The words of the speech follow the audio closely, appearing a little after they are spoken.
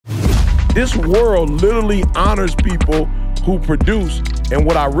This world literally honors people who produce. And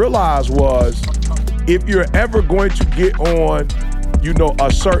what I realized was, if you're ever going to get on,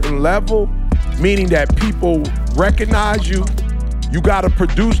 a certain level, meaning that people recognize you, you got to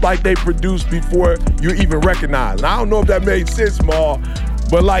produce like they produce before you're even recognized. And I don't know if that made sense, Ma,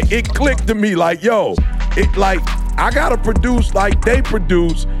 but it clicked to me I got to produce like they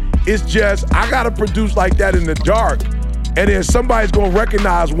produce. It's just I got to produce like that in the dark. And then somebody's going to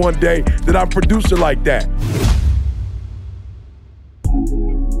recognize one day that I'm producing like that.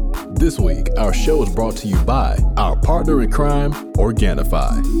 This week, our show is brought to you by our partner in crime,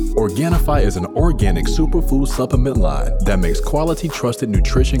 Organifi. Organifi is an organic superfood supplement line that makes quality, trusted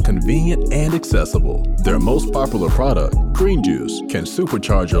nutrition convenient and accessible. Their most popular product, Green Juice, can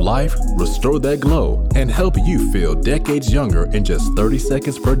supercharge your life, restore that glow, and help you feel decades younger in just 30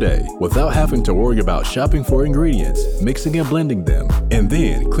 seconds per day without having to worry about shopping for ingredients, mixing and blending them, and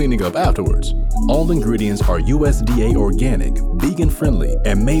then cleaning up afterwards. All ingredients are USDA organic, vegan-friendly,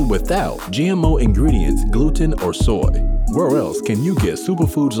 and made without GMO ingredients, gluten, or soy. Where else can you get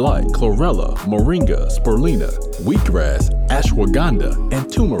superfoods like chlorella, moringa, spirulina, wheatgrass, ashwagandha,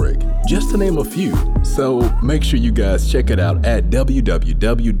 and turmeric, just to name a few? So make sure you guys check it out at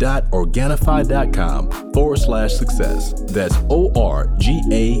www.organifi.com/success. That's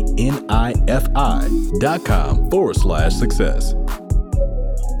ORGANIFI.com/success.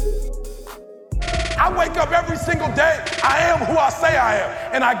 I wake up every single day. I am who I say I am.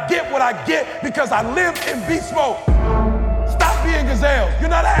 And I get what I get because I live in beast mode. Stop being gazelles. You're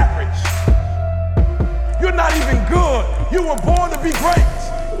not average. You're not even good. You were born to be great.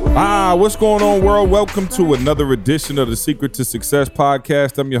 What's going on, world? Welcome to another edition of the Secret to Success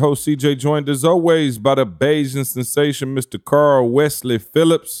podcast. I'm your host, CJ, joined as always by the Bayesian sensation, Mr. Carl Wesley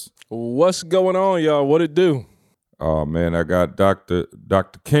Phillips. What's going on, y'all? What it do? Oh, man, I got Dr.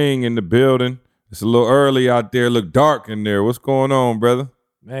 King in the building. It's a little early out there. Look dark in there. What's going on, brother?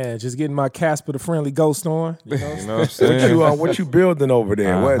 Man, just getting my Casper the Friendly Ghost on. You know what I'm saying? What you building over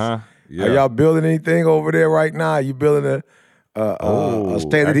there? Yeah. Are y'all building anything over there right now? You building a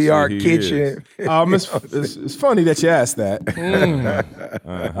state-of-the-art kitchen? It's funny that you asked that.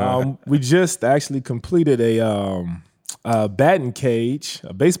 We just actually completed a batting cage,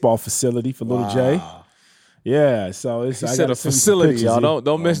 a baseball facility for Little J. Yeah, so He said a facility, y'all.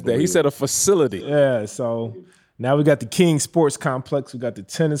 Don't miss that. He said a facility. Yeah, so now we got the King Sports Complex. We got the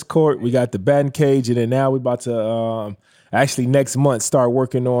tennis court. We got the batting cage. And then now we're about to actually next month start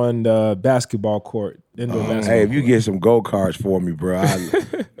working on the basketball court, indoor basketball Hey, if court. you get some go-karts for me, bro,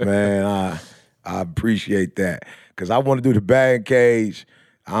 I appreciate that. Because I want to do the batting cage.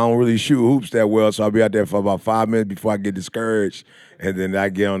 I don't really shoot hoops that well, so I'll be out there for about 5 minutes before I get discouraged. And then I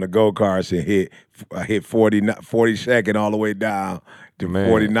get on the go-karts and hit 42nd all the way down to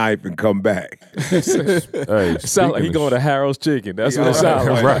 49th and come back. Hey, Sound like he going to Harold's Chicken. That's what it sounds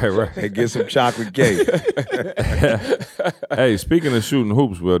like. Right. And get some chocolate cake. Hey, speaking of shooting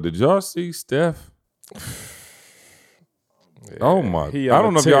hoops, did y'all see Steph? Oh, my. I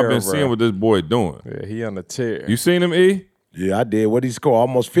don't know if y'all been seeing what this boy doing. Yeah, he on the tear. You seen him, E? Yeah, I did. What did he score?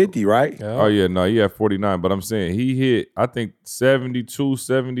 Almost 50, right? Yeah. Oh, yeah, no, he had 49. But I'm saying he hit, I think, 72,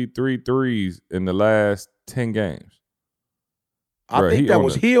 73 threes in the last 10 games. I think that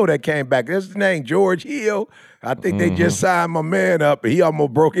was Hill that came back. That's his name, George Hill. I think they just signed my man up, and he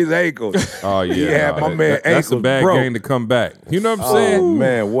almost broke his ankles. Oh, yeah. He had my man ankles That's a bad broke. game to come back. You know what I'm saying? Oh,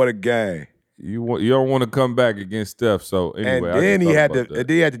 man, what a game. You don't want to come back against Steph. So anyway, and then he had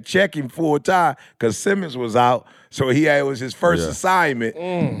to check him full time because Simmons was out. So it was his first assignment.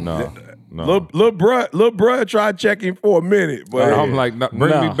 No. Lil bruh tried to check him for a minute, but I'm like,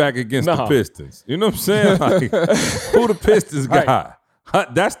 bring me back against the Pistons. You know what I'm saying? Like, who the Pistons got?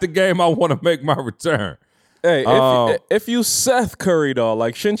 That's the game I want to make my return. Hey, if you Seth Curry, though,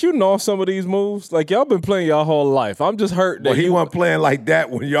 like, shouldn't you know some of these moves? Like, y'all been playing y'all whole life. I'm just hurt that he wasn't playing like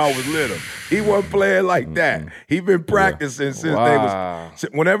that when y'all was little. He wasn't playing like that. He been practicing since they was.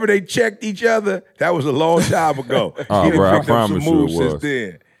 Whenever they checked each other, that was a long time ago. He bro, picked up some moves since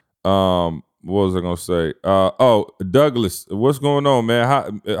then. What was I gonna say? Douglas, what's going on,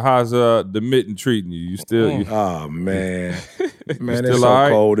 man? How's the mitten treating you? You still? Oh man, man, still it's so all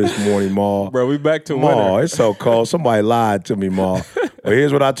right? cold this morning, Ma. Bro, we back to Ma, winter. it's so cold. Somebody lied to me, Ma. But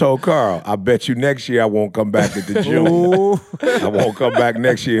here's what I told Carl. I bet you next year I won't come back to June. I won't come back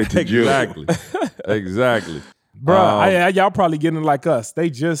next year to June. Exactly. Bro, y'all probably getting like us.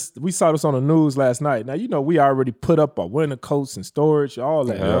 We saw this on the news last night. Now, we already put up our winter coats and storage, all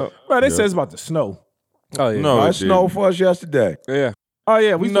that. Yep. Bro, they said it's about to snow. Oh, yeah. No, It snowed for us yesterday. Yeah. Oh,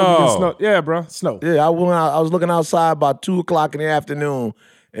 yeah, we supposed to get snow. Yeah, bro, snow. Yeah, I was looking outside about 2:00 in the afternoon,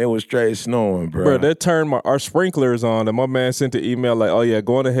 It was straight snowing, bro. Bro, they turned our sprinklers on, and my man sent an email like, "Oh yeah,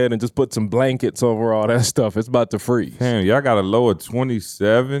 go on ahead and just put some blankets over all that stuff. It's about to freeze." Damn, y'all got a low of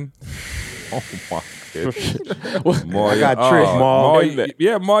 27. Oh my goodness. I got tricked, Maul.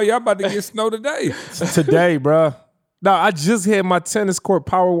 Yeah, Maul, y'all about to get snow today. Today, bro. No, I just had my tennis court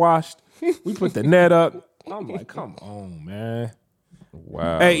power washed. We put the net up. I'm like, come on, man.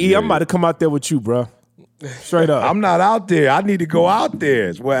 Wow. Hey, E, I'm about to come out there with you, bro. Straight up. I'm not out there. I need to go out there.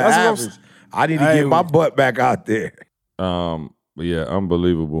 It's what happens. I need to get my butt back out there. But yeah,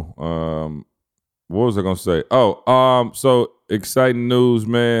 unbelievable. What was I gonna say? So exciting news,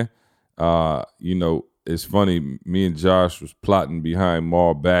 man. It's funny. Me and Josh was plotting behind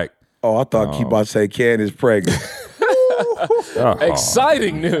Maul back. Oh, I thought you about to say Candace pregnant.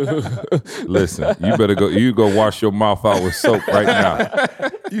 Exciting news. Listen, you better go. You go wash your mouth out with soap right now.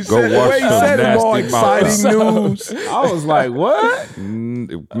 You said the way you said it, more exciting news. I was like, what?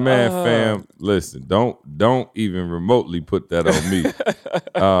 Man, fam, listen, don't even remotely put that on me.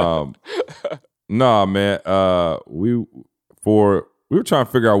 Nah, man. We were trying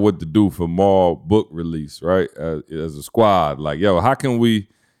to figure out what to do for Maul book release, right? As a squad, like, yo, how can we,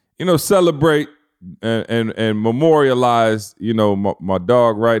 celebrate and memorialize, my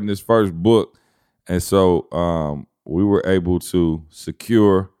dog writing his first book. And so we were able to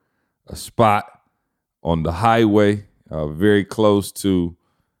secure a spot on the highway, very close to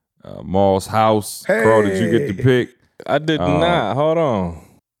Maul's house. Hey. Crow, did you get the pick? I did not. Hold on.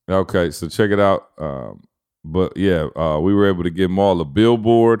 Okay, so check it out. But yeah, we were able to give Maul a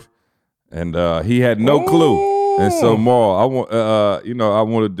billboard, and he had no clue. And so Maul, I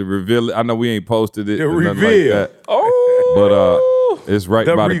wanted to reveal it. I know we ain't posted it. The or nothing reveal. like that. But it's right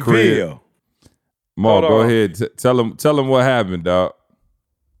by the crib. Maul, go ahead. Tell him what happened, dog.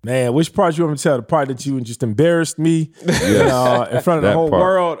 Man, which part you want me to tell? The part that you just embarrassed me in front of the whole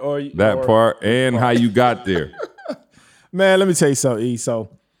world? Or part and how you got there. Man, let me tell you something, E.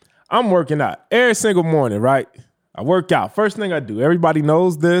 So I'm working out every single morning, right? I work out. First thing I do, everybody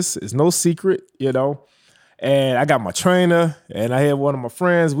knows this. It's no secret, And I got my trainer, and I had one of my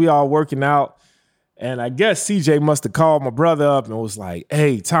friends. We all working out. And I guess CJ must have called my brother up and was like,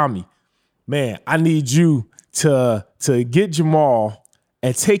 hey, Tommy, man, I need you to get Jemal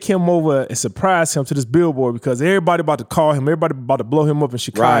and take him over and surprise him to this billboard because everybody about to call him. Everybody about to blow him up in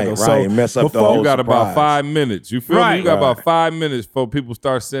Chicago. Right, so mess up the whole You got surprise. about 5 minutes. You feel me? You got about 5 minutes before people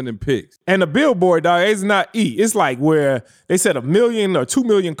start sending pics. And the billboard, dog, it's not E. It's like where they said 1 million or 2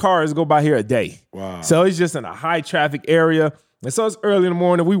 million cars go by here a day. Wow. So it's just in a high traffic area. And so it's early in the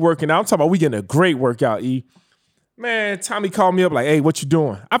morning. We working out. I'm talking about we getting a great workout, E. Man, Tommy called me up like, hey, what you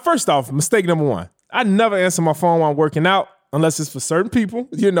doing? First off, mistake number one. I never answer my phone while I'm working out unless it's for certain people,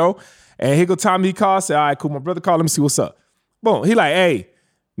 And here go Tommy, he called, said, all right, cool. My brother called, let me see what's up. Boom. He like, hey,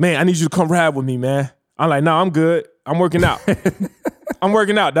 man, I need you to come ride with me, man. I'm like, no, I'm good. I'm working out. I'm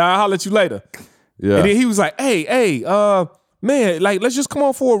working out, dog. I'll holler at you later. Yeah. And then he was like, hey, man, like, let's just come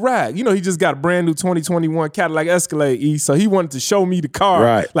on for a ride. He just got a brand new 2021 Cadillac Escalade, E. So he wanted to show me the car.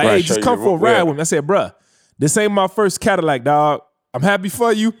 Right. Like, right. hey, just come for a ride with me. I said, bruh, this ain't my first Cadillac, dog. I'm happy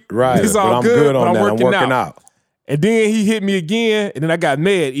for you. Right. It's all but I'm good, on but that. I'm working out. And then he hit me again, and then I got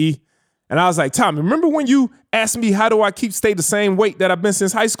mad, E. And I was like, Tommy, remember when you asked me how do I stay the same weight that I've been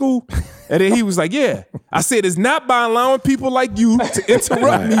since high school? And then he was like, yeah. I said, it's not by allowing people like you to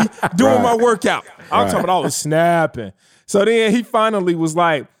interrupt me during my workout. I'm talking about I was snapping. So then he finally was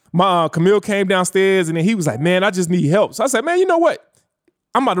like, Camille came downstairs, and then he was like, man, I just need help. So I said, man, you know what?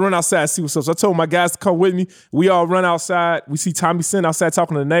 I'm about to run outside and see what's up. So I told my guys to come with me. We all run outside. We see Tommy sitting outside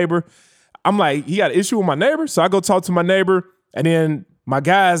talking to the neighbor. I'm like, he got an issue with my neighbor. So I go talk to my neighbor. And then my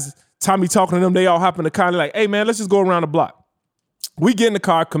guys, Tommy talking to them, they all hop in the car. They're like, hey, man, let's just go around the block. We get in the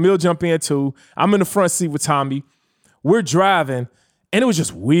car. Camille jump in too. I'm in the front seat with Tommy. We're driving. And it was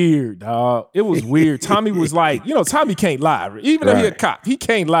just weird, dog. It was weird. Tommy was like, Tommy can't lie. Even though he a cop, he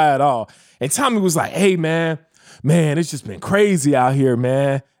can't lie at all. And Tommy was like, hey, man, it's just been crazy out here,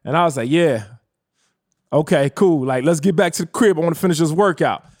 man. And I was like, yeah, okay, cool. Like, let's get back to the crib. I want to finish this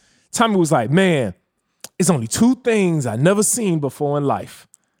workout. Tommy was like, man, it's only 2 things I never seen before in life.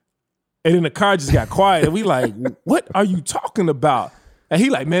 And then the car just got quiet. And we like, what are you talking about? And he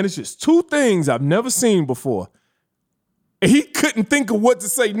like, man, it's just 2 things I've never seen before. And he couldn't think of what to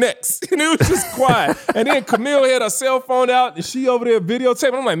say next. And it was just quiet. And then Camille had her cell phone out and she over there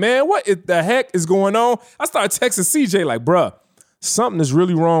videotaping. I'm like, man, what the heck is going on? I started texting CJ like, bruh, something is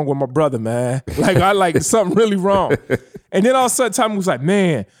really wrong with my brother, man. Like something really wrong. And then all of a sudden Tommy was like,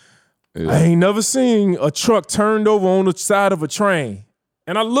 man, I ain't never seen a truck turned over on the side of a train.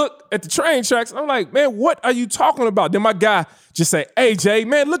 And I look at the train tracks, and I'm like, man, what are you talking about? Then my guy just say, hey, Jay,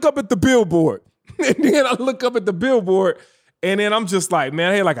 man, look up at the billboard. And then I look up at the billboard, and then I'm just like,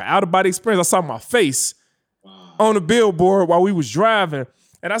 man, I had like an out-of-body experience. I saw my face on the billboard while we was driving.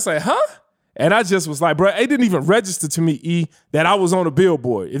 And I said, huh? And I just was like, bro, it didn't even register to me, E, that I was on the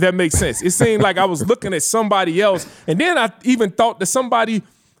billboard, if that makes sense. It seemed like I was looking at somebody else. And then I even thought that somebody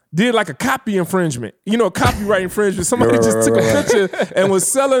did like a copy infringement, a copyright infringement. Somebody just took a picture and was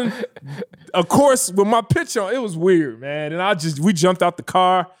selling a course with my picture on. It was weird, man. And we jumped out the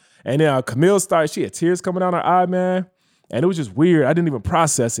car, and then Camille started, she had tears coming down her eye, man. And it was just weird. I didn't even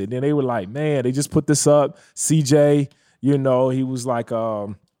process it. And then they were like, man, they just put this up. CJ, he was like,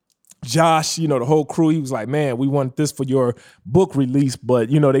 Josh, the whole crew, he was like, man, we want this for your book release, but,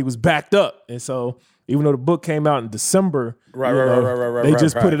 they was backed up. And so even though the book came out in December, they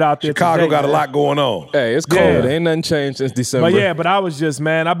just put it out there Chicago today, got man. a lot going on. Hey, it's cold. Yeah. Ain't nothing changed since December. But I was just,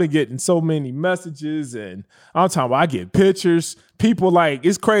 man, I've been getting so many messages, and I'm talking about I get pictures. People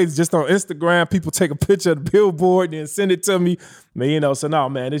it's crazy, just on Instagram, people take a picture of the billboard and then send it to me. So no,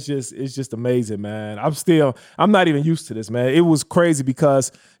 man, it's just amazing, man. I'm not even used to this, man. It was crazy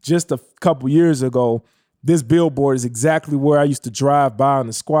because just a couple years ago, this billboard is exactly where I used to drive by in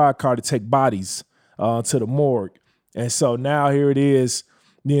the squad car to take bodies to the morgue. And so now here it is,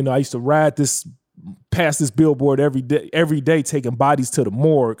 I used to ride past this billboard every day taking bodies to the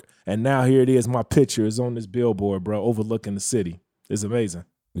morgue. And now here it is, my picture is on this billboard, bro, overlooking the city. It's amazing.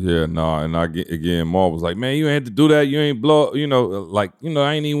 Yeah, no, and again, Maul was like, man, you ain't had to do that. You ain't blow,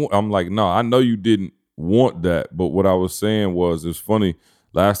 I ain't even, I'm like, no, I know you didn't want that. But what I was saying was, it's funny,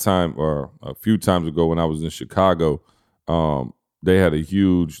 last time or a few times ago when I was in Chicago, they had a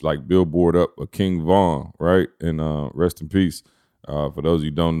huge billboard up of King Von, right? And rest in peace. For those of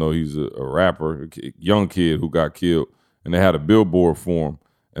you who don't know, he's a rapper, a young kid who got killed, and they had a billboard for him.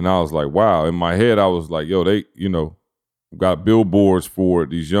 And I was like, wow. In my head, I was like, yo, they, got billboards for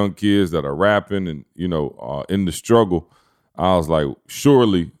these young kids that are rapping and, in the struggle. I was like,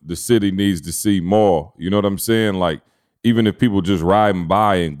 surely the city needs to see more. You know what I'm saying? Like, even if people just riding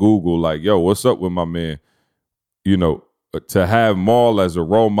by and Google, like, yo, what's up with my man? To have Maul as a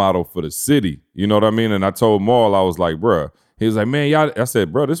role model for the city. You know what I mean? And I told Maul, I was like, bruh. He was like, man, y'all, I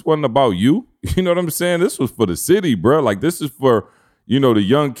said, bro, this wasn't about you. You know what I'm saying? This was for the city, bro. Like, this is for, the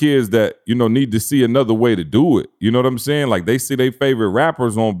young kids that, need to see another way to do it. You know what I'm saying? Like, they see their favorite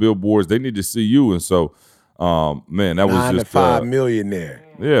rappers on billboards. They need to see you. And so, man, that was 9 just to 5 millionaire.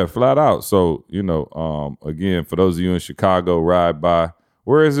 Yeah, flat out. So, again, for those of you in Chicago, ride by.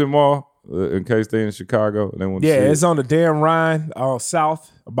 Where is it, Maul? In case they in Chicago, they want to see it's on the Dan Ryan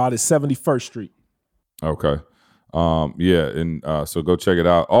south, about at 71st Street. Okay. And so go check it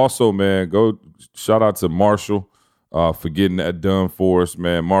out. Also, man, go shout out to Marshall for getting that done for us,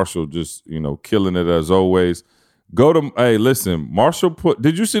 man. Marshall just, killing it as always. Hey, listen, Marshall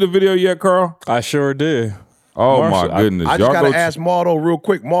did you see the video yet, Carl? I sure did. Oh, Marshall, my goodness. I just got to ask Maul, though, real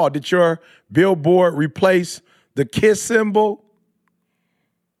quick. Maul, did your billboard replace the kiss symbol?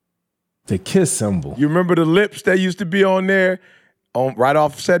 The kiss symbol. You remember the lips that used to be on there? Right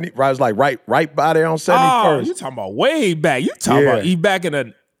off 70, right, it was like right by there on 71st. Oh, you talking about way back. You talking about back in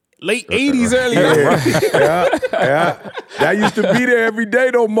the late 80s, early 80s. Yeah. That used to be there every day,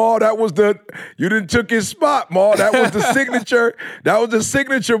 though, Maul. That was you didn't took his spot, Maul. That was the signature. That was the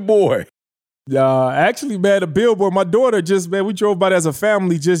signature boy. Actually, man, the billboard, my daughter we drove by as a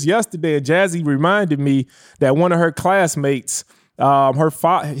family just yesterday, and Jazzy reminded me that one of her classmates,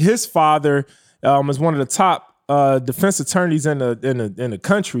 his father is one of the top defense attorneys in the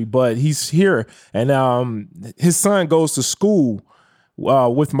country, but he's here, and his son goes to school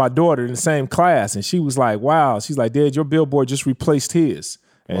with my daughter in the same class, and she was like, wow, she's like, Dad, your billboard just replaced his.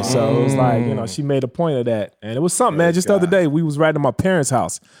 And so it was like, she made a point of that. And it was something, man. Just the other day, we was riding to my parents'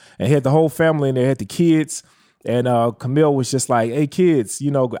 house, and had the whole family in there, had the kids. And Camille was just like, hey, kids,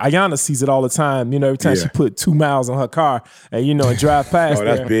 Ayana sees it all the time. Every time she put 2 miles on her car and, and drive past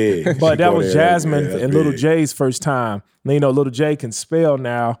that's big. But that was Jasmine and Little Jay's first time. Little Jay can spell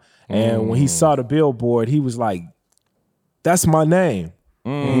now. And when he saw the billboard, he was like, that's my name.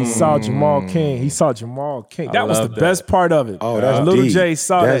 And he saw Jemal King. That was the best part of it. Oh, that's Little deep. Jay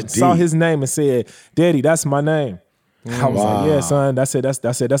saw his name and said, Daddy, that's my name. I was like, yeah, son. That's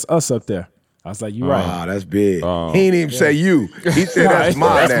us up there. I was like, you right. Wow, that's big. He didn't even say you. He said that's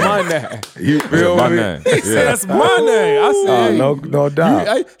my name. That's my name. You feel my me? name. He said that's my name. I said, no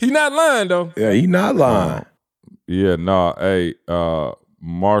doubt. He not lying though. Yeah, he not lying. Hey,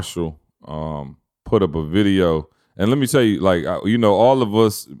 Marshall put up a video. And let me tell you, all of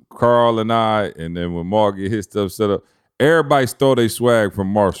us, Carl and I, and then when Mark get his stuff set up, everybody stole their swag from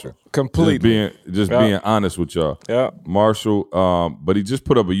Marshall. Completely. Just being honest with y'all. Yeah. Marshall, but he just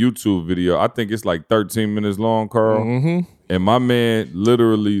put up a YouTube video. I think it's like 13 minutes long, Carl. Mm-hmm. And my man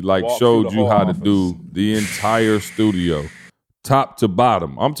literally showed you how to do the entire studio, top to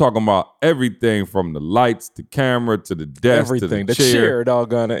bottom. I'm talking about everything from the lights, the camera, to the desk, everything. to the chair,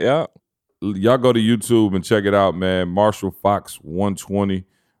 doggone it. Yeah. Y'all go to YouTube and check it out, man. Marshall Fox 120.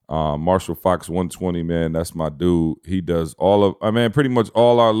 Marshall Fox 120, man, that's my dude. He does pretty much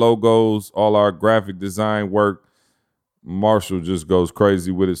all our logos, all our graphic design work. Marshall just goes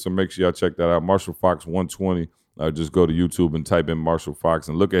crazy with it, so make sure y'all check that out. Marshall Fox 120. Just go to YouTube and type in Marshall Fox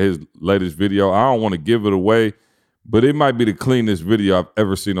and look at his latest video. I don't want to give it away, but it might be the cleanest video I've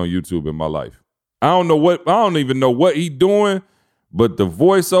ever seen on YouTube in my life. I don't even know what he's doing, but the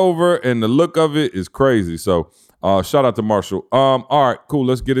voiceover and the look of it is crazy. So shout out to Marshall. All right, cool.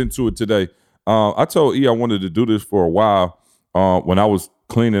 Let's get into it today. I told E I wanted to do this for a while when I was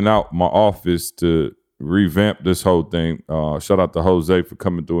cleaning out my office to revamp this whole thing. Shout out to Jose for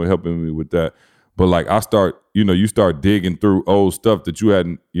coming through and helping me with that. But like you start digging through old stuff that you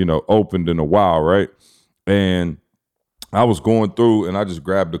hadn't, opened in a while, right? And I was going through and I just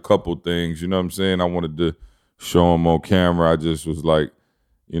grabbed a couple things, you know what I'm saying? I wanted to show them on camera. I just was like,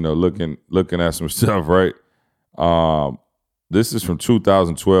 looking at some stuff, right? This is from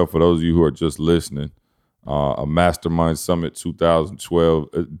 2012 for those of you who are just listening. A Mastermind Summit 2012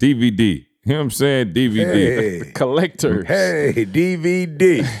 DVD. You know what I'm saying? DVD. Hey, collectors. Hey,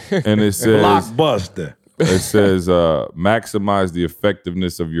 DVD. And it says Blockbuster. It says maximize the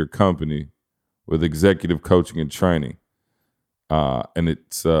effectiveness of your company with executive coaching and training. And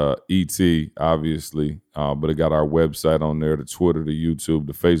it's ET, obviously, but it got our website on there, the Twitter, the YouTube,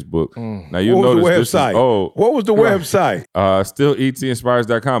 the Facebook. Now you'll notice the this is what was the website? Still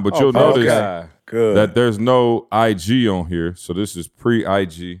etinspires.com, but you'll notice that there's no IG on here. So this is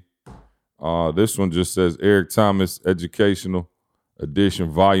pre-IG. This one just says Eric Thomas Educational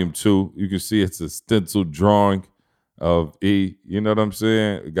Edition Volume 2. You can see it's a stencil drawing of E. You know what I'm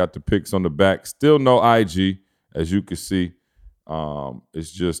saying? It got the pics on the back. Still no IG, as you can see.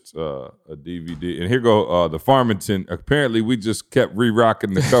 It's just a DVD. And here go the Farmington. Apparently, we just kept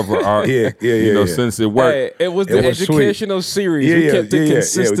re-rocking the cover art. Since it worked. Hey, it was the educational series. We kept it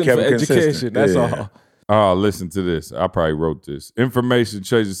consistent for education. That's all. Listen to this. I probably wrote this. Information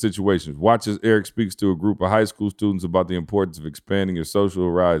changes situations. Watch as Eric speaks to a group of high school students about the importance of expanding your social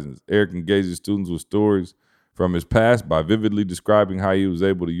horizons. Eric engages students with stories from his past by vividly describing how he was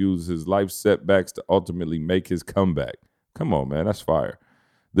able to use his life setbacks to ultimately make his comeback. Come on, man. That's fire.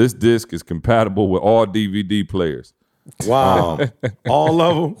 This disc is compatible with all DVD players. Wow. All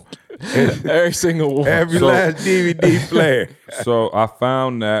of them? Every single one. Every last DVD player. So I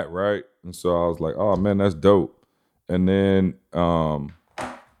found that, right? And so I was like, oh, man, that's dope. And then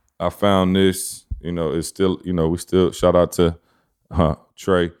I found this, it's still, we still, shout out to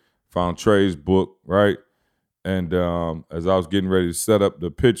Trey. Found Trey's book, right? And as I was getting ready to set up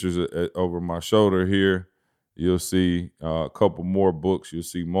the pictures over my shoulder here, you'll see a couple more books. You'll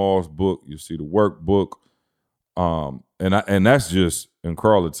see Maul's book. You'll see the workbook. And that's just, and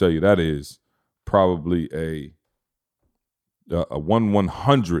Carl will tell you, that is probably a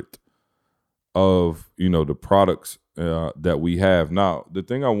 1/100th of the products that we have now. The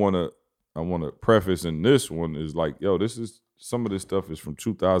thing I want to preface in this one is like, this is some of this stuff is from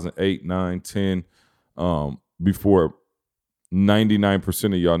 2008, 9, 10, before 99%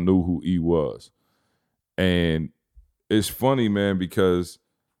 of y'all knew who E was. And it's funny, man, because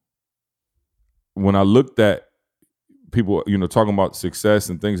when I looked at people, talking about success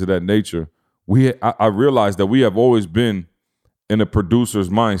and things of that nature, I realized that we have always been in a producer's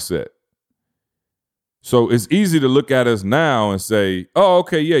mindset. So it's easy to look at us now and say, oh,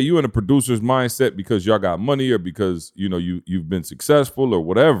 okay, yeah, you in a producer's mindset because y'all got money or because, you've been successful or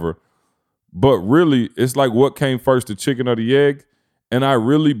whatever. But really, it's like what came first, the chicken or the egg? And I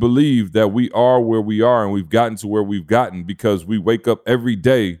really believe that we are where we are and we've gotten to where we've gotten because we wake up every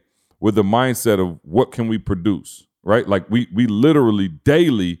day with the mindset of what can we produce, right? Like we literally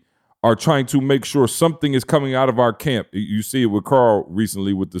daily are trying to make sure something is coming out of our camp. You see it with Carl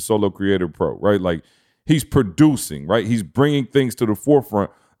recently with the Solo Creator Pro, right? Like he's producing, right? He's bringing things to the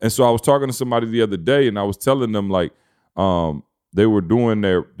forefront. And so I was talking to somebody the other day and I was telling them like they were doing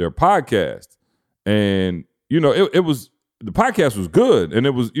their podcast and, it was, the podcast was good and it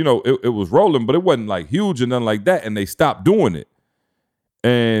was, it was rolling, but it wasn't like huge and nothing like that. And they stopped doing it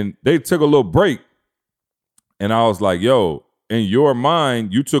and they took a little break. And I was like, yo, in your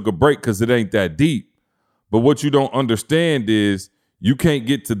mind, you took a break because it ain't that deep. But what you don't understand is you can't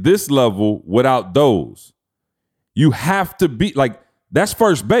get to this level without those. You have to be like, that's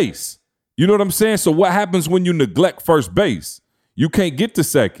first base. You know what I'm saying? So what happens when you neglect first base? You can't get to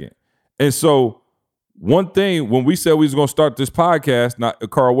second. And so one thing, when we said we was going to start this podcast,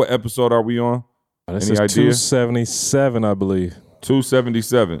 Carl, what episode are we on? This Any is idea? 277, I believe.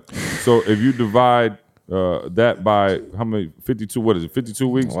 277. So if you divide that by how many? 52. What is it? 52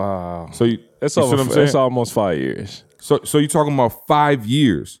 weeks. Wow. So It's almost 5 years. So you're talking about 5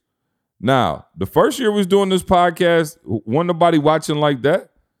 years. Now, the first year we was doing this podcast, wasn't nobody watching like that.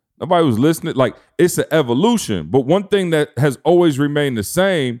 Nobody was listening. Like, it's an evolution. But one thing that has always remained the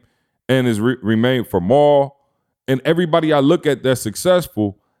same and has remained for Maul and everybody I look at that's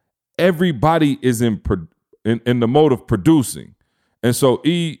successful, everybody is in the mode of producing. And so,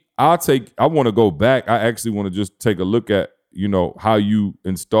 I want to go back. I actually want to just take a look at, how you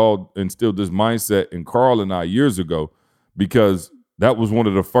instilled this mindset in Carl and I years ago, because that was one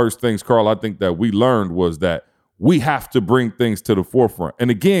of the first things, Carl, I think that we learned was that we have to bring things to the forefront.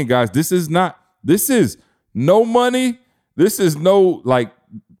 And again, guys, this is no money. This is no like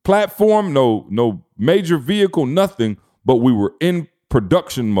platform, no major vehicle, nothing, but we were in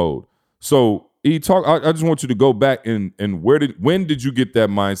production mode. So I just want you to go back and when did you get that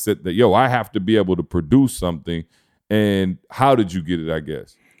mindset that, I have to be able to produce something, and how did you get it, I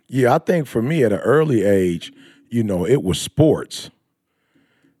guess? Yeah, I think for me at an early age, it was sports.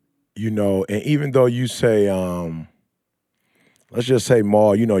 And even though you say, let's just say,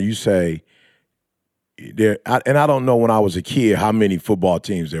 Maul, you say, and I don't know when I was a kid how many football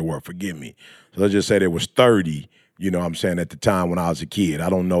teams there were, forgive me. So let's just say there was 30, at the time when I was a kid. I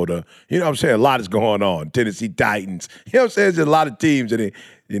don't know a lot is going on. Tennessee Titans, there's a lot of teams, and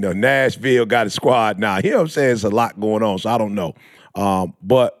Nashville got a squad now. There's a lot going on, so I don't know.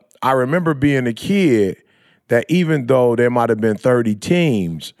 But I remember being a kid that even though there might have been 30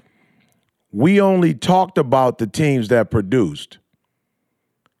 teams, we only talked about the teams that produced.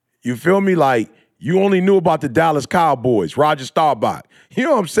 You feel me? Like, you only knew about the Dallas Cowboys, Roger Staubach. You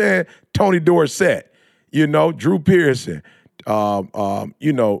know what I'm saying? Tony Dorsett, Drew Pearson,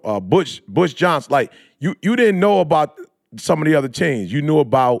 Bush Johnson. Like, you didn't know about some of the other teams. You knew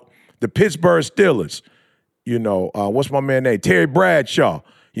about the Pittsburgh Steelers. What's my man name? Terry Bradshaw.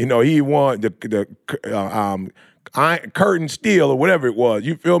 He won the Curtain Steel or whatever it was.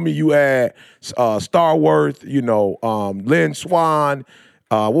 You feel me? You had Starworth, Lynn Swan.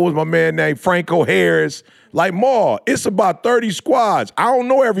 What was my man name? Franco Harris. Like, Maul, it's about 30 squads. I don't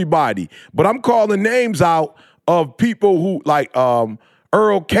know everybody, but I'm calling names out of people who, like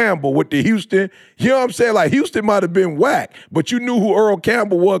Earl Campbell with the Houston. You know what I'm saying? Like, Houston might have been whack, but you knew who Earl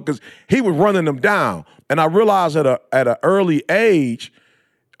Campbell was because he was running them down. And I realized at an early age,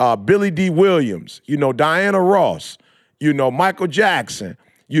 Billy D. Williams, Diana Ross, Michael Jackson,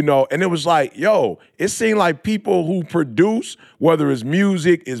 and it was like, it seemed like people who produce, whether it's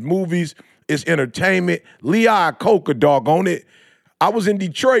music, it's movies, it's entertainment. Lee Iacocca, doggone it. I was in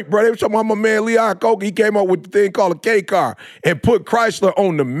Detroit, bro. They were talking about my man Lee Iacocca. He came up with the thing called a K car and put Chrysler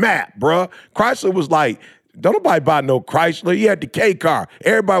on the map, bro. Chrysler was like, don't nobody buy no Chrysler. He had the K car.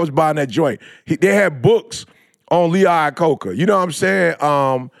 Everybody was buying that joint. They had books on Lee Iacocca. You know what I'm saying?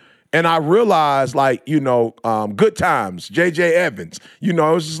 And I realized, like, Good Times, J.J. Evans. It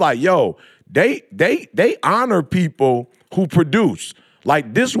was just like, they honor people who produce.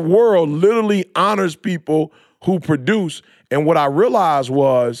 Like, this world literally honors people who produce. And what I realized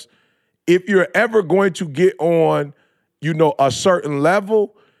was, if you're ever going to get on, a certain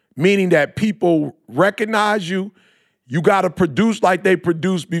level, meaning that people recognize you, you got to produce like they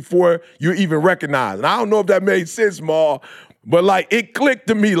produced before you're even recognized. And I don't know if that made sense, Maul, but, like, it clicked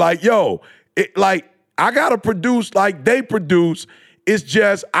to me, like, I got to produce like they produce. It's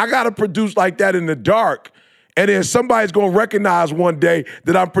just I got to produce like that in the dark. And then somebody's going to recognize one day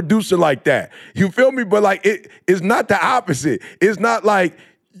that I'm producing like that. You feel me? But, like, it's not the opposite. It's not like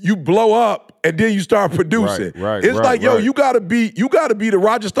you blow up and then you start producing. Right, it's like, you gotta be the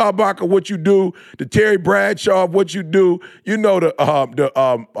Roger Staubach of what you do, the Terry Bradshaw of what you do. Again, I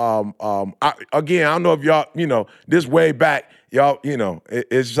don't know if y'all, this way back, y'all,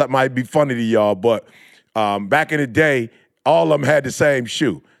 it might be funny to y'all, but back in the day, all of them had the same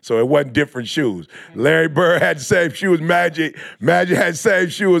shoe. So it wasn't different shoes. Larry Bird had the same shoe as Magic. Magic had the same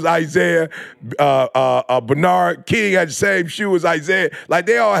shoe as Isaiah. Bernard King had the same shoe as Isaiah. Like,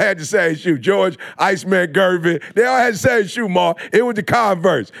 they all had the same shoe. George Iceman Gervin, they all had the same shoe, Ma. It was the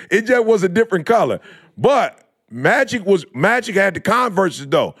Converse. It just was a different color. But Magic had the Converses,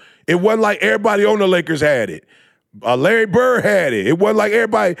 though. It wasn't like everybody on the Lakers had it. Larry Bird had it. It wasn't like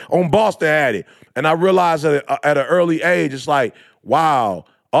everybody on Boston had it. And I realized at an early age, it's like, wow,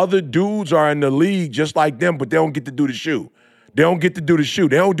 Other dudes are in the league just like them, but they don't get to do the shoe. They don't get to do the shoe.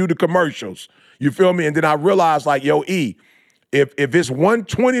 They don't do the commercials. You feel me? And then I realized, like, yo, E, if it's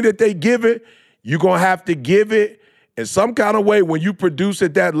 120 that they give it, you're going to have to give it in some kind of way. When you produce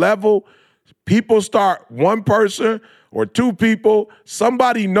at that level, people start, one person or two people,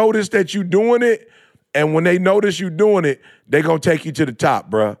 somebody notice that you doing it, and when they notice you doing it, they going to take you to the top,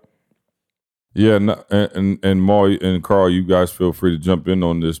 bruh. Yeah, and Maul and Carl, you guys feel free to jump in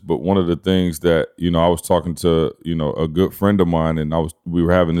on this. But one of the things that, I was talking to, a good friend of mine, and we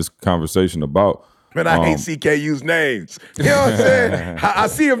were having this conversation about. Man, I hate CKU's names. You know what I'm saying? I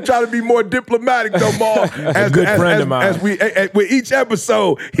see him trying to be more diplomatic, though, Maul. As a good friend of mine. With each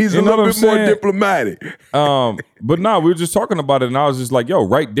episode, he's a little bit more diplomatic. But no, we were just talking about it, and I was just like, yo,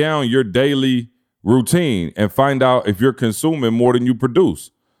 write down your daily routine and find out if you're consuming more than you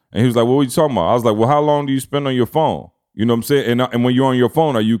produce. And he was like, what are you talking about? I was like, well, how long do you spend on your phone? You know what I'm saying? And when you're on your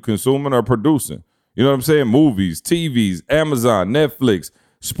phone, are you consuming or producing? You know what I'm saying? Movies, TVs, Amazon, Netflix,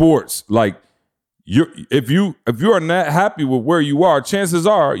 sports. Like, if you are not happy with where you are, chances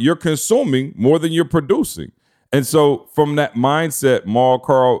are you're consuming more than you're producing. And so from that mindset, Maul,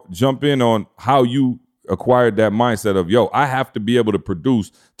 Carl, jump in on how you acquired that mindset of, yo, I have to be able to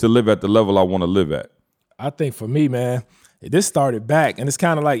produce to live at the level I want to live at. I think for me, man, this started back, and it's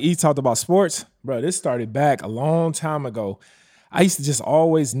kind of like he talked about sports, bro. This started back a long time ago. I used to just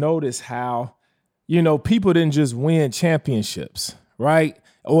always notice how, people didn't just win championships, right?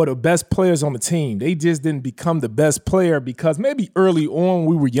 Or the best players on the team. They just didn't become the best player because maybe early on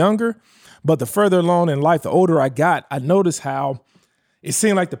we were younger, but the further along in life, the older I got, I noticed how it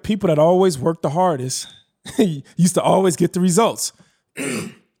seemed like the people that always worked the hardest used to always get the results.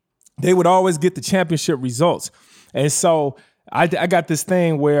 They would always get the championship results. And so I got this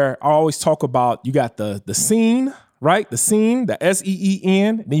thing where I always talk about, you got the scene, right? The scene, the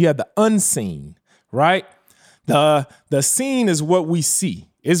SEEN, then you have the unseen, right? The scene is what we see.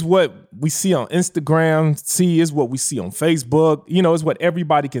 Is what we see on Instagram, is what we see on Facebook, is what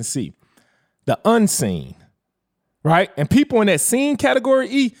everybody can see. The unseen, right? And people in that scene category,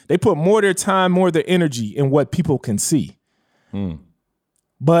 E, they put more of their time, more of their energy in what people can see.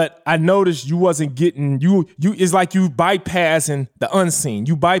 But I noticed you wasn't getting, you it's like you bypassing the unseen.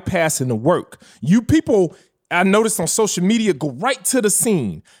 You bypassing the work. You people, I noticed on social media, go right to the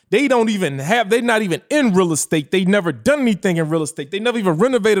scene. They're not even in real estate. They never done anything in real estate. They never even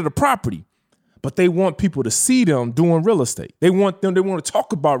renovated a property. But they want people to see them doing real estate. They want to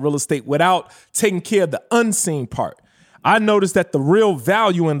talk about real estate without taking care of the unseen part. I noticed that the real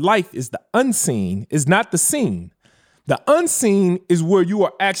value in life is the unseen, is not the seen. The unseen is where you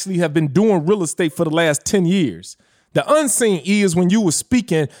are actually have been doing real estate for the last 10 years. The unseen is when you were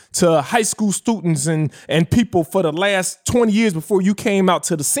speaking to high school students and people for the last 20 years before you came out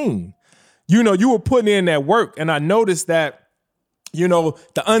to the scene. You were putting in that work. And I noticed that,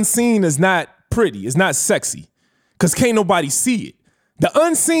 the unseen is not pretty. It's not sexy because can't nobody see it. The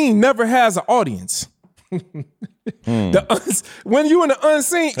unseen never has an audience. When you in the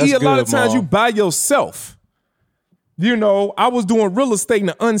unseen, That's a lot of good, times Ma. you by yourself. I was doing real estate in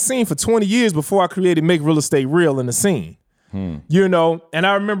the unseen for 20 years before I created Make Real Estate Real in the scene. And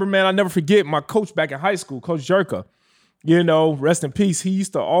I remember, man, I'll never forget my coach back in high school, Coach Jerka, rest in peace. He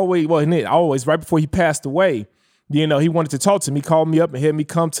used to always, right before he passed away, he wanted to talk to me, called me up and had me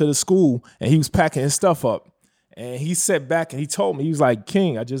come to the school, and he was packing his stuff up. And he sat back and he told me, he was like,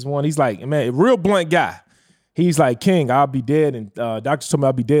 King, he's like, man, a real blunt guy. He's like, King, I'll be dead. And doctors told me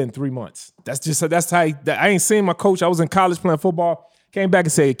I'll be dead in 3 months. That's how I ain't seen my coach. I was in college playing football. Came back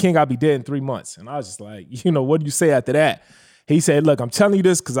and said, King, I'll be dead in 3 months. And I was just like, what do you say after that? He said, look, I'm telling you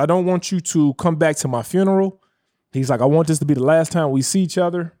this because I don't want you to come back to my funeral. He's like, I want this to be the last time we see each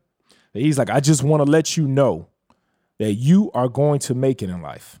other. And he's like, I just want to let you know that you are going to make it in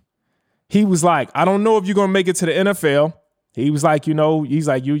life. He was like, I don't know if you're going to make it to the NFL. He was like, you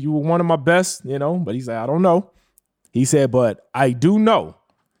were one of my best, but he's like, I don't know. He said, but I do know.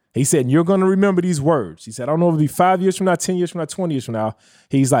 He said, you're going to remember these words. He said, I don't know if it'll be 5 years from now, 10 years from now, 20 years from now.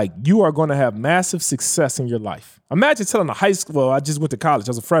 He's like, you are going to have massive success in your life. Imagine telling a high school, I just went to college,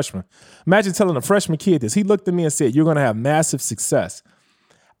 I was a freshman. Imagine telling a freshman kid this. He looked at me and said, you're going to have massive success.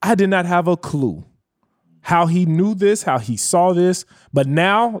 I did not have a clue how he knew this, how he saw this. But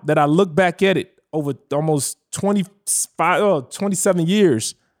now that I look back at it over almost 27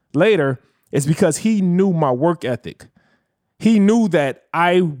 years later, it's because he knew my work ethic. He knew that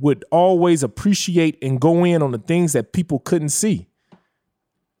I would always appreciate and go in on the things that people couldn't see.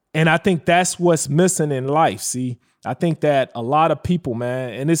 And I think that's what's missing in life. See, I think that a lot of people,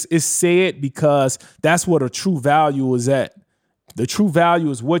 man, and it's sad because that's what a true value is at. The true value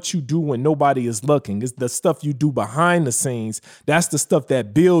is what you do when nobody is looking. It's the stuff you do behind the scenes. That's the stuff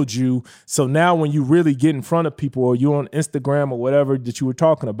that builds you. So now when you really get in front of people or you're on Instagram or whatever that you were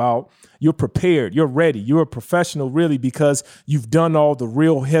talking about, you're prepared, you're ready. You're a professional really because you've done all the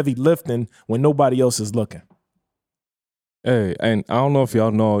real heavy lifting when nobody else is looking. Hey, and I don't know if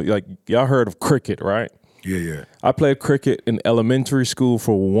y'all know, like y'all heard of cricket, right? Yeah. I played cricket in elementary school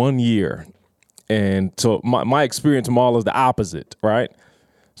for 1 year. And so my experience, Jamal, is the opposite, right?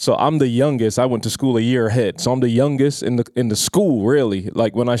 So I'm the youngest. I went to school a year ahead. So I'm the youngest in the school, really,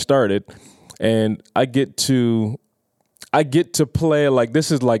 like when I started. And I get to play, like,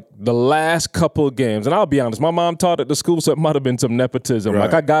 this is like the last couple of games. And I'll be honest, my mom taught at the school, so it might have been some nepotism. Right,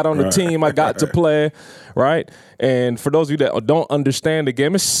 like I got on the team, I got to play, right? And for those of you that don't understand the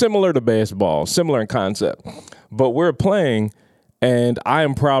game, it's similar to baseball, similar in concept. But we're playing, and I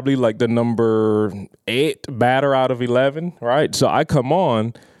am probably like the number 8 batter out of 11, right? So I come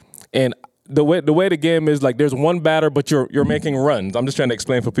on, and the way the game is, like, there's one batter, but you're making runs. I'm just trying to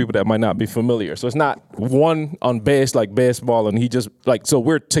explain for people that might not be familiar. So it's not one on base like baseball, and he just, like, so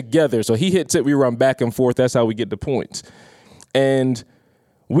we're together. So he hits it, we run back and forth. That's how we get the points. And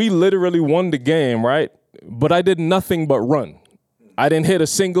we literally won the game, right? But I did nothing but run. I didn't hit a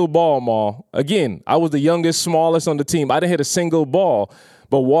single ball, Maul. Again, I was the youngest, smallest on the team. I didn't hit a single ball.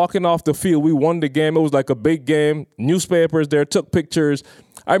 But walking off the field, we won the game. It was like a big game. Newspapers there, took pictures.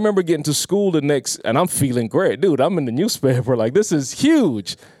 I remember getting to school the next, and I'm feeling great. Dude, I'm in the newspaper. Like, this is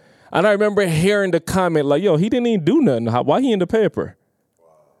huge. And I remember hearing the comment, like, yo, he didn't even do nothing. Why he in the paper?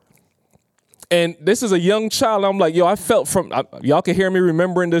 And this is a young child. I'm like, yo, I felt y'all can hear me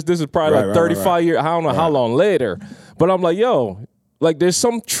remembering this. This is probably like 35 years, I don't know how long later. But I'm like, yo, like, there's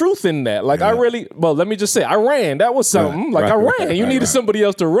some truth in that. Like, let me just say, I ran. That was something. I ran. You needed somebody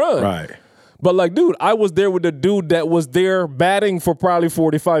else to run. Right. But, like, dude, I was there with the dude that was there batting for probably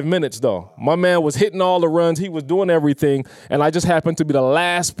 45 minutes, though. My man was hitting all the runs. He was doing everything. And I just happened to be the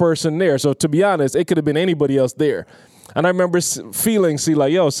last person there. So, to be honest, it could have been anybody else there. And I remember feeling,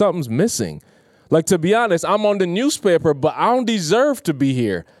 like, yo, something's missing. Like, to be honest, I'm on the newspaper, but I don't deserve to be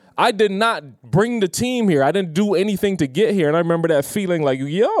here. I did not bring the team here. I didn't do anything to get here. And I remember that feeling like,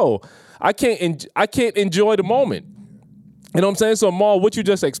 yo, I can't enjoy the moment. You know what I'm saying? So, Maul, what you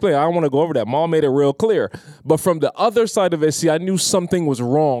just explained, I don't want to go over that. Maul made it real clear. But from the other side of it, see, I knew something was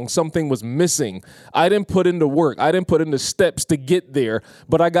wrong. Something was missing. I didn't put in the work. I didn't put in the steps to get there.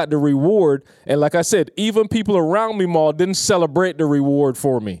 But I got the reward. And like I said, even people around me, Maul, didn't celebrate the reward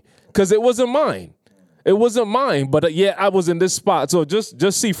for me because it wasn't mine. It wasn't mine, but yet I was in this spot. So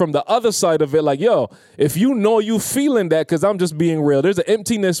just see from the other side of it, like, yo, if you know you feeling that, because I'm just being real, there's an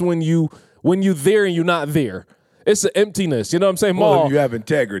emptiness when you there and you're not there. It's an emptiness. You know what I'm saying? Well, if you have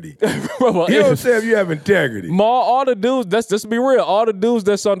integrity. Bro, you know what I'm saying? If you have integrity. All the dudes, let's just be real, all the dudes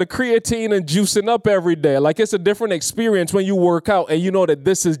that's on the creatine and juicing up every day, like, it's a different experience when you work out and you know that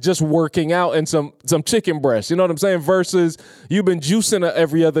this is just working out and some chicken breast. You know what I'm saying? Versus you've been juicing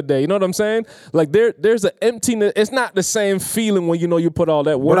every other day. You know what I'm saying? Like, there's an emptiness. It's not the same feeling when you know you put all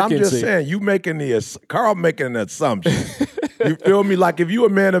that work into it. But I'm just saying, Carl making an assumption. You feel me? Like, if you a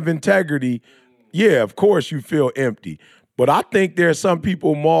man of integrity, yeah, of course you feel empty. But I think there's some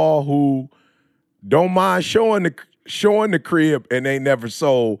people, Maul, who don't mind showing the crib and they never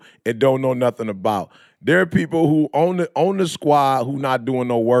sold and don't know nothing about. There are people who own the squad who not doing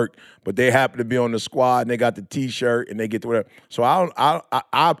no work, but they happen to be on the squad and they got the T-shirt and they get to whatever. So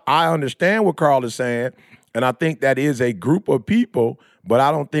I understand what Carl is saying, and I think that is a group of people, but I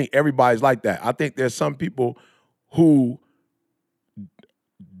don't think everybody's like that. I think there's some people who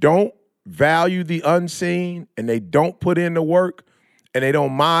don't value the unseen and they don't put in the work and they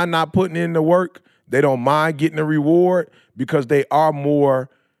don't mind not putting in the work. They don't mind getting a reward because they are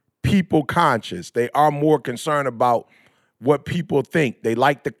more people conscious. They are more concerned about what people think. They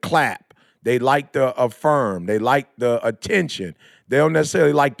like to clap. They like to affirm. They like the attention. They don't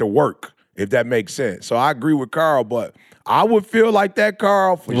necessarily like the work, if that makes sense. So I agree with Carl, but I would feel like that,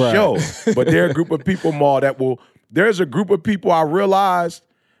 Carl, for sure. But there are a group of people, Maul, there's a group of people I realized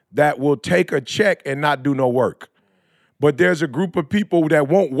that will take a check and not do no work. But there's a group of people that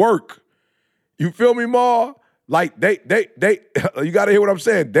won't work. You feel me, Ma? Like they you gotta hear what I'm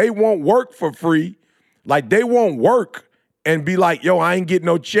saying. They won't work for free. Like, they won't work and be like, yo, I ain't getting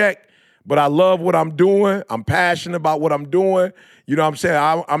no check, but I love what I'm doing. I'm passionate about what I'm doing. You know what I'm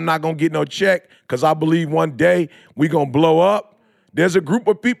saying? I'm not gonna get no check because I believe one day we gonna blow up. There's a group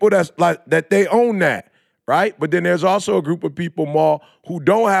of people that's like that, they own that. Right? But then there's also a group of people, Ma, who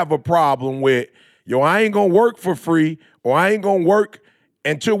don't have a problem with, yo, I ain't gonna work for free or I ain't gonna work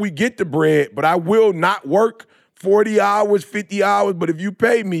until we get the bread, but I will not work 40 hours, 50 hours, but if you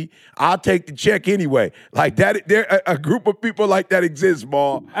pay me, I'll take the check anyway. Like that, there a group of people like that exists,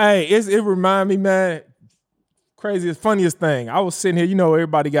 Maul. Hey, it remind me, man, craziest, funniest thing. I was sitting here,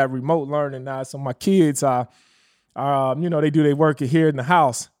 everybody got remote learning now, so my kids are, they do their work here in the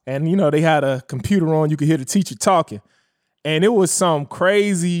house, and, they had a computer on, you could hear the teacher talking, and it was some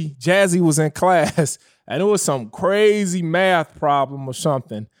crazy, Jazzy was in class, and it was some crazy math problem or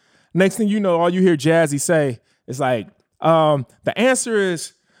something. Next thing you know, all you hear Jazzy say is like, the answer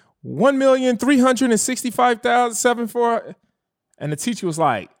is 1,365,074. And the teacher was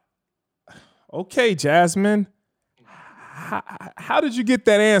like, okay, Jasmine, how did you get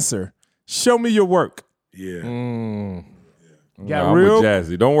that answer? Show me your work. Yeah. Got real. I'm with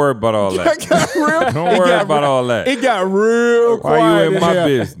Jazzy. Don't worry about all that. Got real. Don't worry about all that. It got real Why quiet you in my here.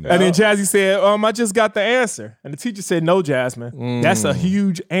 business? And then Jazzy said, I just got the answer. And the teacher said, no, Jasmine. That's a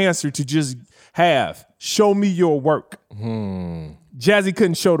huge answer to just have. Show me your work. Jazzy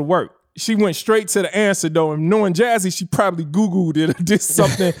couldn't show the work. She went straight to the answer, though. And knowing Jazzy, she probably Googled it or did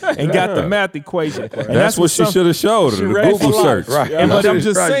something and got the math equation. And that's what she should have showed her, the read Google for life. search. Right. And but I'm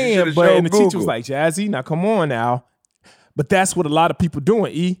just Right, you saying, should've and showed the teacher Google. was like, Jazzy, now come on now. But that's what a lot of people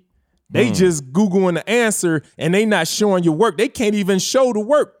doing, E. They just Googling the answer and they not showing your work. They can't even show the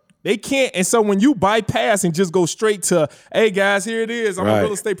work. They can't. And so when you bypass and just go straight to, hey guys, here it is. I'm a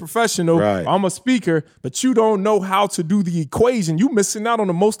real estate professional. Right. I'm a speaker, but you don't know how to do the equation. You missing out on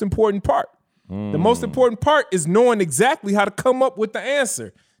the most important part. The most important part is knowing exactly how to come up with the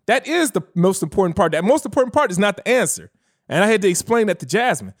answer. That is the most important part. That most important part is not the answer. And I had to explain that to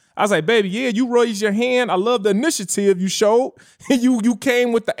Jasmine. I was like, baby, yeah, you raised your hand. I love the initiative you showed. You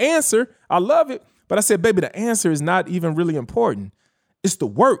came with the answer. I love it. But I said, baby, the answer is not even really important. It's the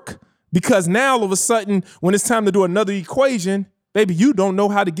work. Because now all of a sudden, when it's time to do another equation, baby, you don't know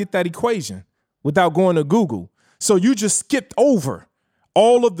how to get that equation without going to Google. So you just skipped over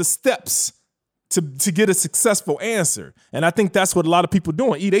all of the steps to get a successful answer. And I think that's what a lot of people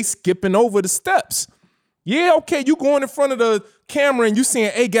doing. They skipping over the steps. Yeah, okay, you going in front of the camera and you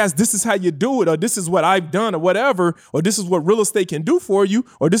saying, hey, guys, this is how you do it, or this is what I've done, or whatever, or this is what real estate can do for you,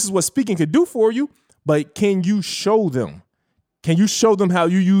 or this is what speaking can do for you. But can you show them? Can you show them how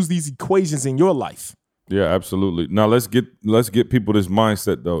you use these equations in your life? Yeah, absolutely. Now let's get people this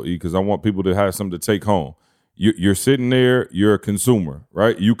mindset though, E, because I want people to have something to take home. You're sitting there, you're a consumer,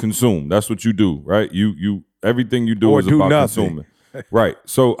 right? You consume. That's what you do, right? You everything you do Or is do about nothing. consuming. Right.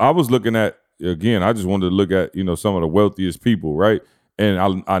 So I was looking at, again, I just wanted to look at, some of the wealthiest people, right?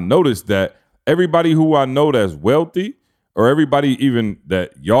 And I noticed that everybody who I know that's wealthy, or everybody even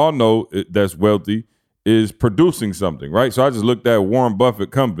that y'all know that's wealthy, is producing something, right? So I just looked at Warren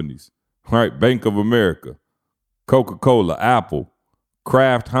Buffett companies, right? Bank of America, Coca-Cola, Apple,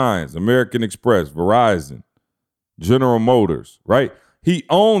 Kraft Heinz, American Express, Verizon, General Motors, right? He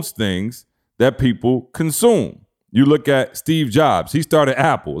owns things that people consume. You look at Steve Jobs. He started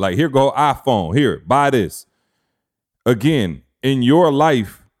Apple. Like, here go iPhone. Here, buy this. Again, in your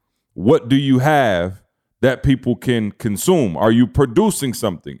life, what do you have that people can consume? Are you producing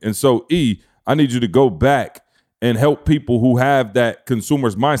something? And so, E, I need you to go back and help people who have that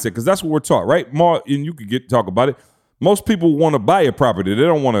consumer's mindset, because that's what we're taught, right? More, and you could talk about it. Most people want to buy a property. They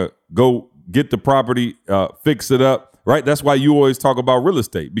don't want to go get the property, fix it up, right? That's why you always talk about real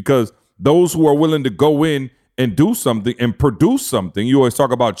estate, because those who are willing to go in and do something and produce something, you always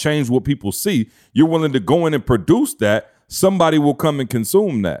talk about change what people see. You're willing to go in and produce that. Somebody will come and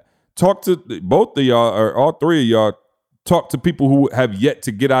consume that. Talk to both of y'all, or all three of y'all, talk to people who have yet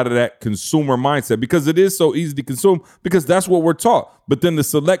to get out of that consumer mindset, because it is so easy to consume, because that's what we're taught. But then the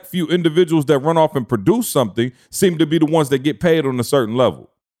select few individuals that run off and produce something seem to be the ones that get paid on a certain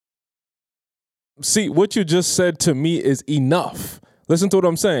level. See, what you just said to me is enough. Listen to what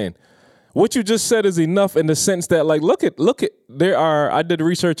I'm saying. What you just said is enough in the sense that, like, look at, I did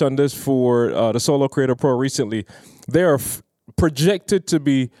research on this for the Solo Creator Pro recently. There are projected to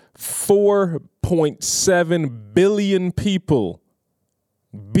be 4.7 billion people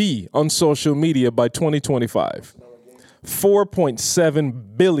be on social media by 2025.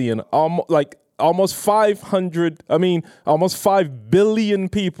 4.7 billion, almost 5 billion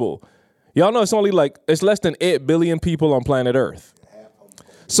people. Y'all know it's less than 8 billion people on planet Earth.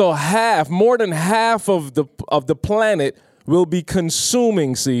 So more than half of the planet will be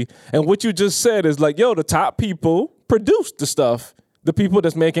consuming, see? And what you just said is like, the top people produce the stuff. The people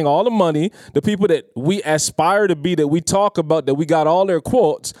that's making all the money, the people that we aspire to be, that we talk about, that we got all their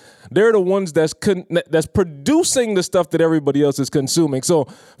quotes, they're the ones that's producing the stuff that everybody else is consuming. So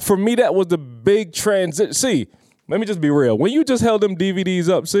for me, that was the big transition. See, let me just be real. When you just held them DVDs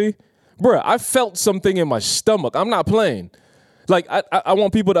up, see, Bruh, I felt something in my stomach. I'm not playing. Like, I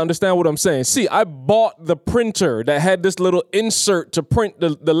want people to understand what I'm saying. See, I bought the printer that had this little insert to print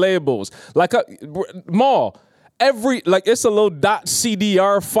the labels. Like, Maul, it's a little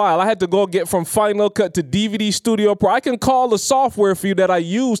 .cdr file I had to go get from Final Cut to DVD Studio Pro. I can call the software for you that I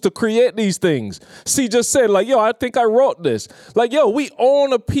use to create these things. See just said, like, yo, I think I wrote this. Like, yo, we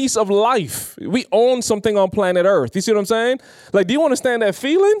own a piece of life. We own something on planet Earth. You see what I'm saying? Like, do you understand that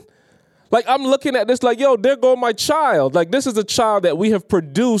feeling? Like, I'm looking at this like, yo, there go my child. Like, this is a child that we have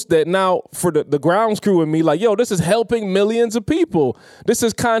produced that now for the grounds crew and me, like, yo, this is helping millions of people. This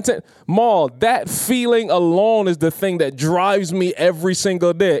is content. Maul, that feeling alone is the thing that drives me every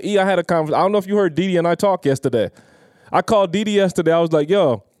single day. I had a conversation. I don't know if you heard Didi and I talk yesterday. I called Didi yesterday. I was like,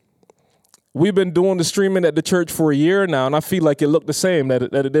 yo, we've been doing the streaming at the church for a year now, and I feel like it looked the same that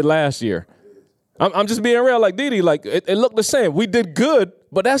it did last year. I'm just being real, like Didi, like it looked the same. We did good,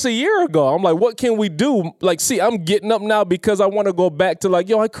 but that's a year ago. I'm like, what can we do? Like, see, I'm getting up now because I want to go back to like,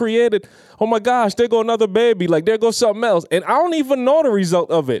 yo, I created, oh my gosh, there go another baby. Like, there goes something else. And I don't even know the result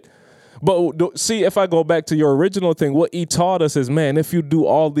of it. But see, if I go back to your original thing, what he taught us is, man, if you do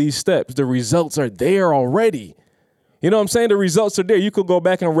all these steps, the results are there already. You know what I'm saying? The results are there. You could go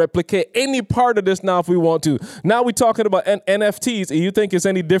back and replicate any part of this now if we want to. Now we're talking about NFTs. And you think it's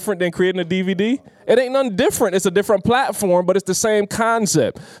any different than creating a DVD? It ain't nothing different. It's a different platform, but it's the same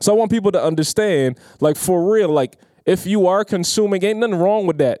concept. So I want people to understand, like, for real, like, if you are consuming, ain't nothing wrong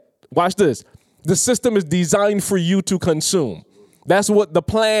with that. Watch this. The system is designed for you to consume. That's what the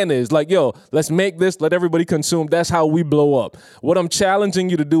plan is. Like, yo, let's make this, let everybody consume. That's how we blow up. What I'm challenging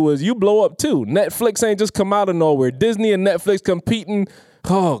you to do is you blow up too. Netflix ain't just come out of nowhere. Disney and Netflix competing.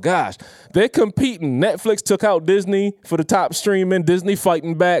 Oh, gosh. They're competing. Netflix took out Disney for the top streaming. Disney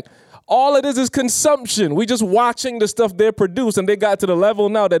fighting back. All it is consumption. We just watching the stuff they produce, and they got to the level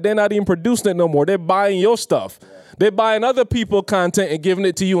now that they're not even producing it no more. They're buying your stuff. They're buying other people's content and giving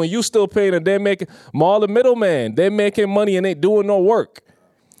it to you, and you still paying, and they're making all the middleman. They're making money and ain't doing no work.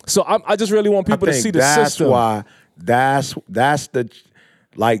 So I just really want people to see the system. That's why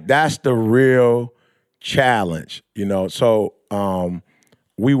that's the real challenge, you know. So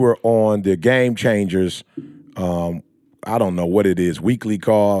we were on the Game Changers. I don't know what it is, weekly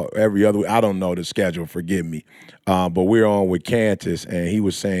call, every other week. I don't know the schedule, forgive me. But we're on with Cantus, and he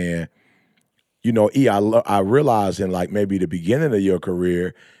was saying, you know, I realized in like maybe the beginning of your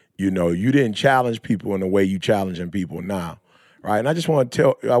career, you know, you didn't challenge people in the way you challenging people now, right? And I just want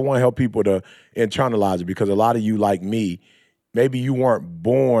to help people to internalize it, because a lot of you, like me, maybe you weren't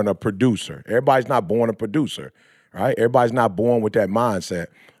born a producer. Everybody's not born a producer, right? Everybody's not born with that mindset.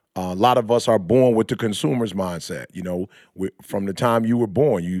 A lot of us are born with the consumer's mindset. You know, from the time you were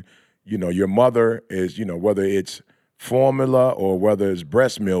born, you know, your mother is, you know, whether it's formula or whether it's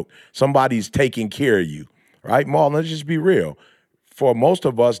breast milk, somebody's taking care of you, right? Maul, let's just be real. For most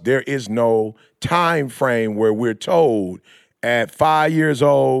of us, there is no time frame where we're told at 5 years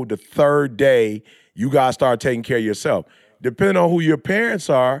old, the third day, you gotta start taking care of yourself. Depending on who your parents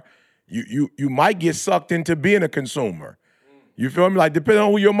are, you might get sucked into being a consumer. You feel me? Like, depending on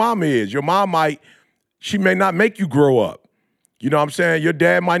who your mama is. Your mom she may not make you grow up. You know what I'm saying? Your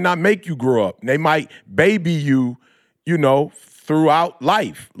dad might not make you grow up. They might baby you, you know, throughout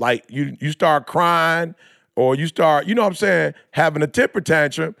life. Like, you start crying, or you start, you know what I'm saying, having a temper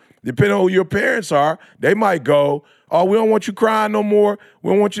tantrum. Depending on who your parents are, they might go, oh, we don't want you crying no more.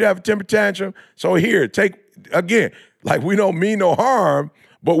 We don't want you to have a temper tantrum. So here, again, like, we don't mean no harm,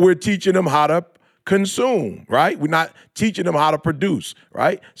 but we're teaching them how to consume, right? We're not teaching them how to produce,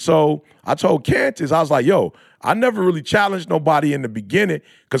 right? So I told Cantus, I was like, yo, I never really challenged nobody in the beginning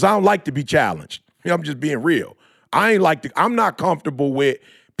because I don't like to be challenged. You know, I'm just being real. I'm not comfortable with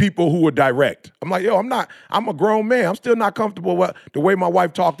people who are direct. I'm like, yo, I'm a grown man. I'm still not comfortable with the way my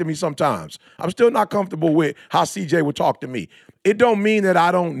wife talked to me sometimes. I'm still not comfortable with how CJ would talk to me. It don't mean that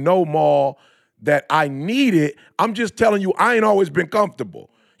I don't know, Maul, that I need it. I'm just telling you, I ain't always been comfortable.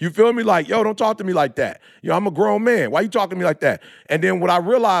 You feel me? Like, yo, don't talk to me like that. You know, I'm a grown man. Why you talking to me like that? And then what I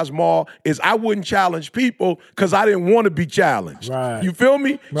realized, Maul, is I wouldn't challenge people because I didn't want to be challenged. Right. You feel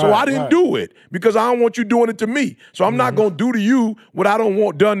me? Right, so I didn't do it because I don't want you doing it to me. So I'm not going to do to you what I don't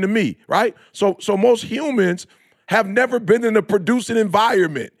want done to me, right? So most humans have never been in a producing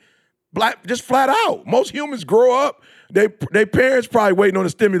environment. Just flat out. Most humans grow up, they parents probably waiting on a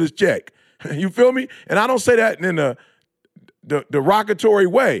stimulus check. You feel me? And I don't say that in the derogatory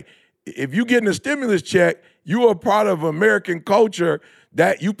way. If you getting a stimulus check, you are part of American culture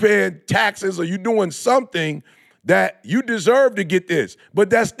that you paying taxes or you doing something that you deserve to get this, but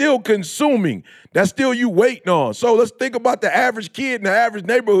that's still consuming. That's still you waiting on. So let's think about the average kid in the average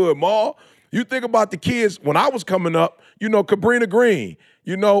neighborhood, Ma. You think about the kids when I was coming up, Cabrini Green,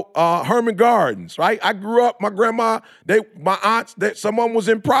 Herman Gardens, right? I grew up, my grandma, my aunts, someone was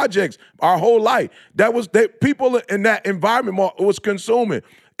in projects our whole life. People in that environment, Ma, it was consuming.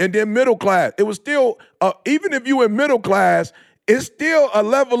 And then middle class, it was still, even if you were middle class, it's still a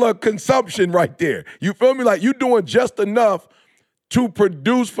level of consumption right there. You feel me? Like you doing just enough to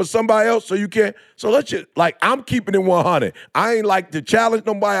produce for somebody else so you can't. So I'm keeping it 100. I ain't like to challenge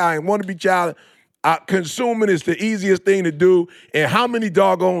nobody. I ain't want to be challenged. Consuming is the easiest thing to do. And how many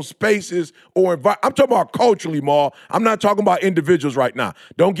doggone spaces or I'm talking about culturally, Ma. I'm not talking about individuals right now.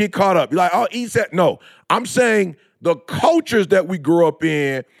 Don't get caught up. You're like, oh, eat that. No, I'm saying the cultures that we grew up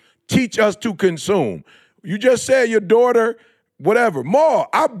in teach us to consume. You just said your daughter, whatever. Ma,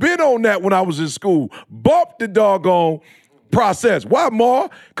 I've been on that when I was in school. Bump the doggone process. Why, Ma?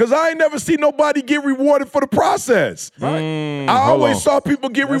 Because I ain't never seen nobody get rewarded for the process. Right. I always saw people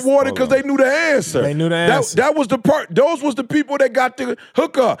get rewarded because they knew the answer. They knew the answer. That was the part. Those was the people that got the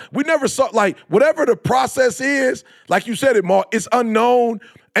hookup. We never saw, whatever the process is, like you said it, Ma, it's unknown.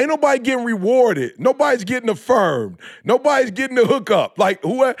 Ain't nobody getting rewarded. Nobody's getting affirmed. Nobody's getting the hookup. Like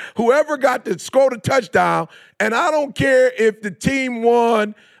whoever got to score the touchdown, and I don't care if the team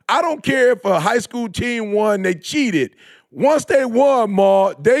won. I don't care if a high school team won, they cheated. Once they won,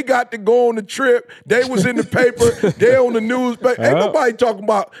 Ma, they got to go on the trip. They was in the paper. They on the news. But ain't nobody talking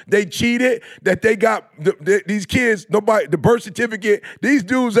about they cheated, that they got these kids, the birth certificate. These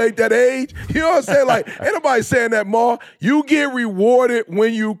dudes ain't that age. You know what I'm saying? Like, ain't nobody saying that, Ma. You get rewarded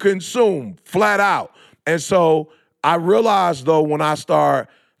when you consume, flat out. And so I realized, though, when I start,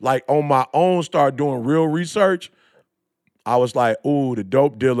 on my own, start doing real research, I was like, ooh, the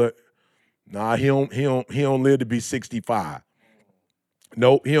dope dealer, nah, he don't live to be 65.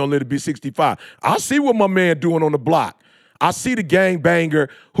 Nope, he don't live to be 65. I see what my man doing on the block. I see the gangbanger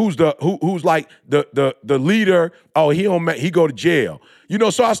who's like the leader. Oh, he go to jail.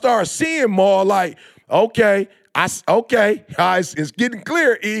 So I started seeing more like, okay, it's getting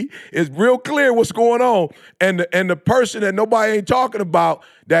clear, E. It's real clear what's going on. And the person that nobody ain't talking about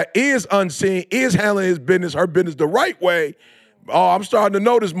that is unseen, is handling her business the right way. Oh, I'm starting to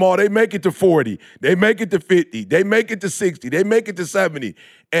notice more. They make it to 40. They make it to 50. They make it to 60. They make it to 70.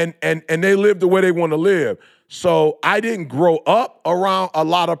 And they live the way they want to live. So I didn't grow up around a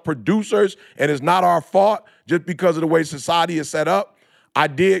lot of producers, and it's not our fault just because of the way society is set up. I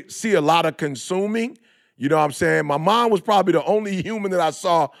did see a lot of consuming. You know what I'm saying? My mom was probably the only human that I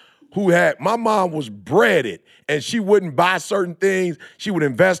saw my mom was breaded, and she wouldn't buy certain things. She would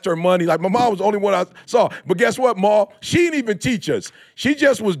invest her money. Like, my mom was the only one I saw. But guess what, Ma? She didn't even teach us. She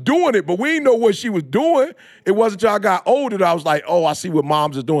just was doing it, but we didn't know what she was doing. It wasn't until I got older that I was like, oh, I see what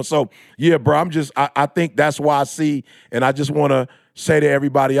moms is doing. So, yeah, bro, I think that's why I see, and I just want to say to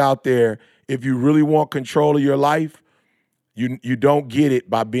everybody out there, if you really want control of your life, you don't get it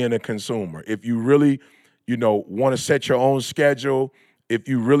by being a consumer. If you really, want to set your own schedule, if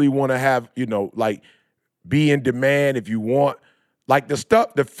you really want to have, be in demand, if you want,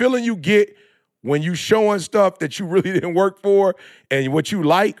 the feeling you get when you showing stuff that you really didn't work for and what you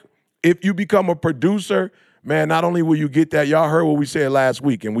like, if you become a producer, man, not only will you get that, y'all heard what we said last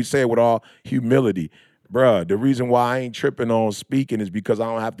week, and we say it with all humility. Bruh, the reason why I ain't tripping on speaking is because I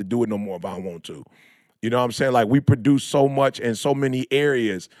don't have to do it no more if I want to. You know what I'm saying? Like, we produce so much in so many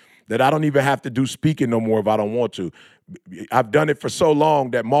areas that I don't even have to do speaking no more if I don't want to. I've done it for so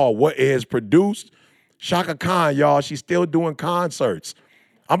long that, Ma, what it has produced, Shaka Khan, y'all, she's still doing concerts.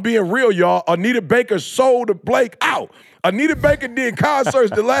 I'm being real, y'all. Anita Baker sold the Blake out. Anita Baker did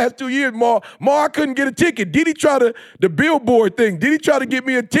concerts the last 2 years, Ma. I couldn't get a ticket. Did he try the Billboard thing? Did he try to get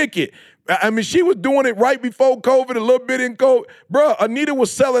me a ticket? I mean, she was doing it right before COVID, a little bit in COVID. Bruh, Anita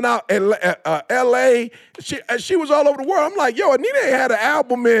was selling out L.A. She was all over the world. I'm like, yo, Anita ain't had an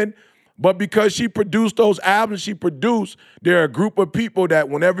album in. But because she produced those albums there are a group of people that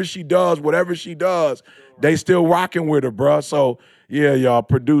whenever she does, whatever she does, they still rocking with her, bruh. So, yeah, y'all,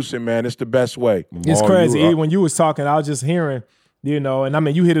 producing, man, it's the best way. It's crazy. When you was talking, I was just hearing, and I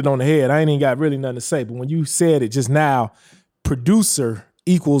mean, you hit it on the head. I ain't even got really nothing to say. But when you said it just now, producer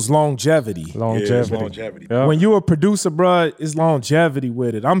equals longevity. Longevity. Yeah. When you're a producer, bro, it's longevity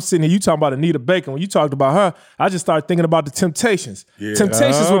with it. I'm sitting here, you talking about Anita Baker. When you talked about her, I just started thinking about the Temptations. Yeah.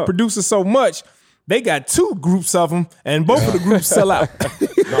 Temptations were producers so much, they got 2 groups of them, and both of the groups sell out.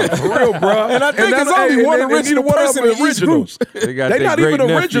 No, for real, bro. And I think it's only one original person in each group. They not even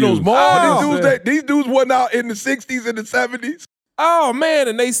originals, Ma. These dudes wasn't out in the 60s and the 70s. Oh man,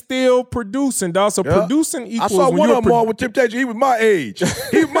 and they still producing, dog. So producing equals. I saw one of them all with Temptation. He was my age.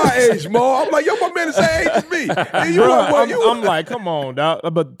 He was my age, Mo. I'm like, yo, my man the same age as me. And I'm like, come on, dog.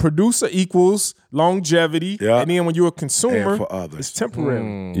 But producer equals longevity, and then when you're a consumer, for others. it's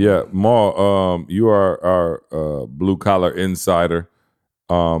temporary. Yeah, Maul, you are our blue collar insider.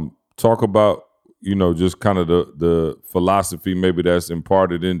 Talk about, just kind of the philosophy maybe that's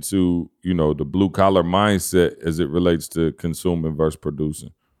imparted into, the blue collar mindset as it relates to consuming versus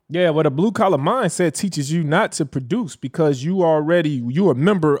producing. Yeah, well, the blue collar mindset teaches you not to produce because you're a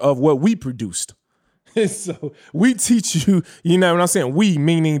member of what we produced. So we teach you, you know what I'm saying? We,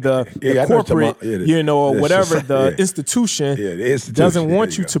 meaning the corporate, or whatever, the institution doesn't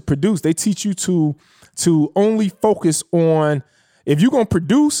want you to produce. They teach you to only focus on, if you're going to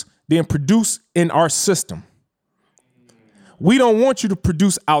produce, then produce in our system. We don't want you to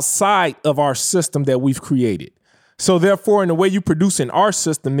produce outside of our system that we've created. So therefore, in the way you produce in our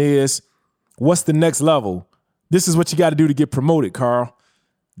system is, what's the next level? This is what you got to do to get promoted, Carl.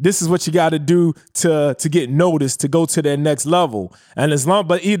 This is what you got to do to get noticed, to go to that next level. And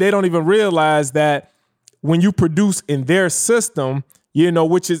but they don't even realize that when you produce in their system,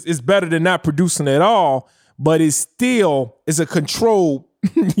 which is better than not producing at all, but it still is a controlled,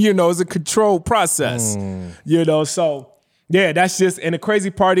 it's a controlled process, so yeah, that's just, and the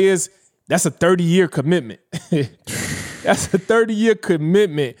crazy part is that's a 30-year commitment. That's a 30-year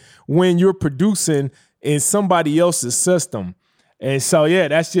commitment when you're producing in somebody else's system. And so, yeah,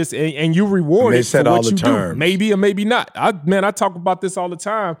 that's just, and you reward it for what you do. Maybe or maybe not. I talk about this all the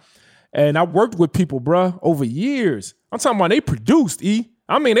time. And I worked with people, bruh, over years. I'm talking about they produced,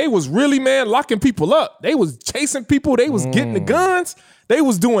 I mean, they was really, locking people up. They was chasing people. They was getting the guns. They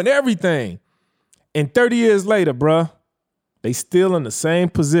was doing everything. And 30 years later, bruh, they still in the same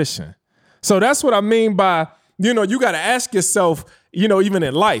position. So that's what I mean by, you got to ask yourself, even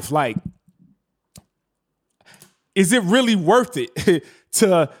in life, like, is it really worth it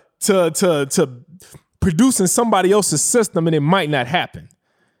to produce in somebody else's system and it might not happen?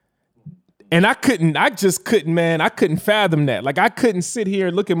 And I just couldn't fathom that. Like, I couldn't sit here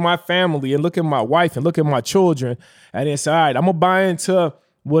and look at my family and look at my wife and look at my children and then say, all right, I'm going to buy into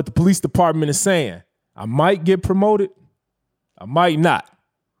what the police department is saying. I might get promoted. I might not.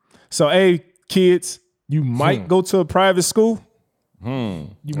 So, hey, kids, you might go to a private school.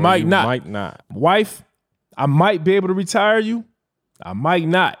 You might not. Wife, I might be able to retire you. I might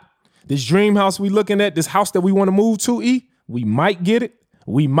not. This dream house we looking at, this house that we want to move to, we might get it.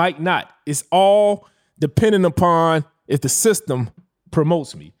 We might not. It's all dependent upon if the system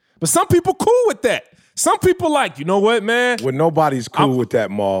promotes me. But some people cool with that. Some people like, you know what, man? Well, nobody's cool with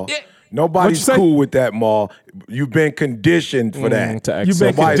that, Maul. Yeah. Nobody's cool with that, Maul. You've been conditioned for that. You've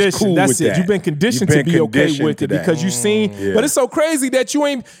been conditioned. Cool that's it. That. You've been conditioned to be okay with it because you've seen. But it's so crazy that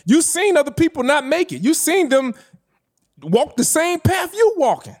you seen other people not make it. You seen them walk the same path you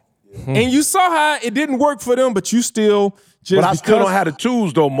walking, and you saw how it didn't work for them. But you still But I still don't have the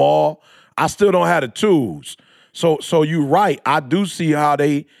tools though, Maul. I still don't have the tools. So you're right. I do see how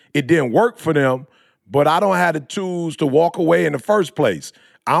it didn't work for them, but I don't have the tools to walk away in the first place.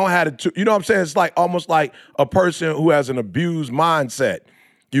 I don't have the you know what I'm saying? It's like almost like a person who has an abused mindset.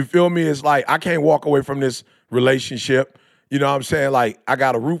 You feel me? It's like I can't walk away from this relationship. You know what I'm saying? Like I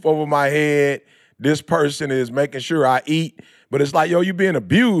got a roof over my head. This person is making sure I eat. But it's like, yo, you being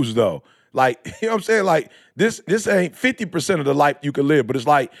abused though. Like, you know what I'm saying? Like, this ain't 50% of the life you can live, but it's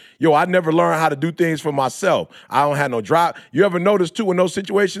like, yo, I never learned how to do things for myself. I don't have no drive. You ever notice, too, in those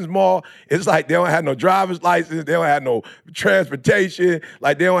situations, Maul, it's like they don't have no driver's license, they don't have no transportation,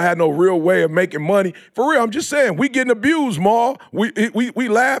 like they don't have no real way of making money. For real, I'm just saying, we getting abused, Maul. We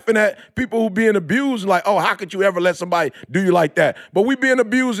laughing at people who being abused, like, oh, how could you ever let somebody do you like that? But we being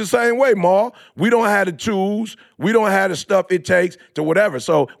abused the same way, Maul. We don't have the tools. We don't have the stuff it takes to whatever.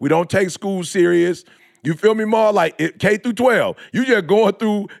 So we don't take school serious. You feel me, Maul? Like K through 12. You just going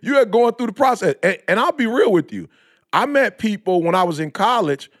through the process. And I'll be real with you. I met people when I was in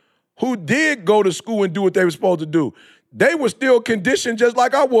college who did go to school and do what they were supposed to do. They were still conditioned just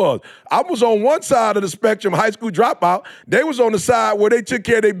like I was. I was on one side of the spectrum, high school dropout. They was on the side where they took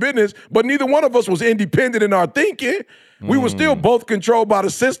care of their business, but neither one of us was independent in our thinking. We were still both controlled by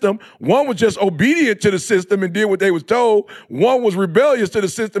the system. One was just obedient to the system and did what they was told. One was rebellious to the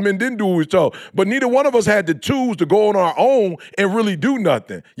system and didn't do what was told. But neither one of us had the tools to go on our own and really do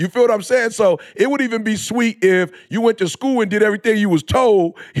nothing. You feel what I'm saying? So it would even be sweet if you went to school and did everything you was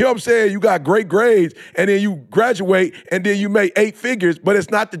told. You know what I'm saying? You got great grades and then you graduate and then you make 8 figures, but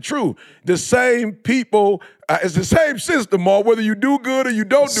it's not the truth. The same people, it's the same system, or whether you do good or you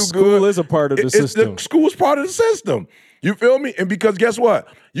don't do good. School is a part of the system. School is part of the system. You feel me? And because guess what?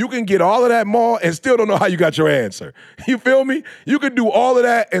 You can get all of that, Maul, and still don't know how you got your answer. You feel me? You can do all of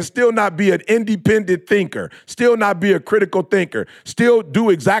that and still not be an independent thinker, still not be a critical thinker, still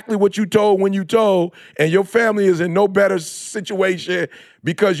do exactly what you told when you told, and your family is in no better situation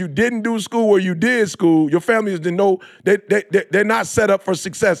because you didn't do school or you did school. Your family is in no, they're not set up for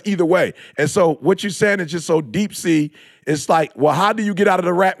success either way. And so what you're saying is just so deep sea. It's like, well, how do you get out of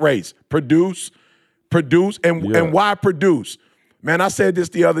the rat race? Produce, and why produce? Man, I said this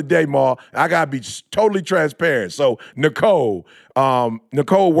the other day, Ma. I gotta be totally transparent. So Nicole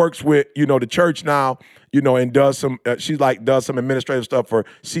works with the church now, and does some. Does some administrative stuff for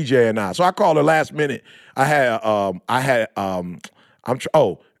CJ and I. So I called her last minute. What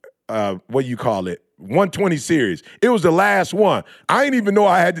do you call it? 120 series. It was the last one. I didn't even know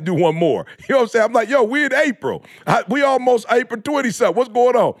I had to do one more. You know what I'm saying? I'm like, yo, we in April. We almost April 20-something. What's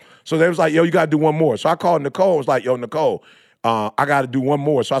going on? So they was like, yo, you got to do one more. So I called Nicole. I was like, yo, Nicole, I got to do one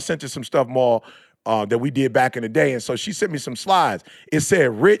more. So I sent her some stuff more that we did back in the day. And so she sent me some slides. It said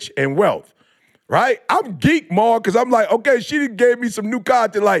rich and wealth. Right? I'm geek, Ma, because I'm like, okay, she gave me some new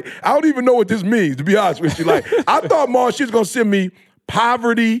content. Like, I don't even know what this means, to be honest with you. Like, I thought, Ma, she was going to send me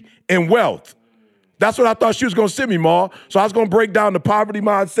poverty and wealth. That's what I thought she was going to send me, Ma. So I was going to break down the poverty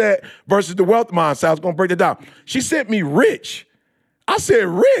mindset versus the wealth mindset. I was going to break it down. She sent me rich. I said,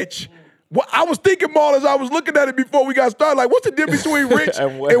 rich? Well, I was thinking, Ma, as I was looking at it before we got started, like, what's the difference between rich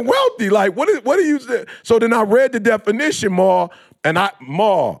and wealthy? Like, what do you say? So then I read the definition, Ma, and I'm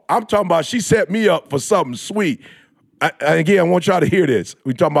talking about she set me up for something sweet. And again, I want y'all to hear this.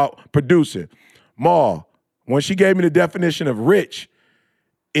 We talking about producing. Ma, when she gave me the definition of rich,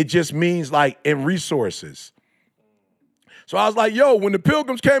 it just means like in resources. So I was like, yo, when the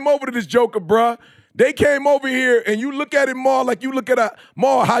Pilgrims came over to this joker, bruh, they came over here and you look at it more like you look at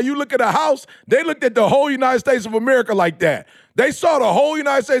how you look at a house. They looked at the whole United States of America like that. They saw the whole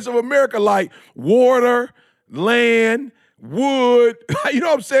United States of America like water, land, wood, you know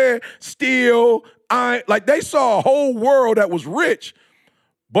what I'm saying? Steel, iron. Like they saw a whole world that was rich.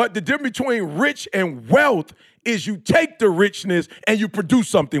 But the difference between rich and wealth is you take the richness and you produce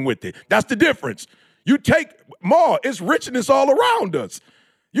something with it. That's the difference. You take, it's richness all around us.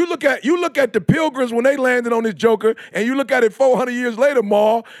 You look at the Pilgrims when they landed on this joker, and you look at it 400 years later,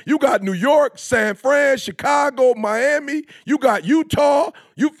 you got New York, San Fran, Chicago, Miami, you got Utah,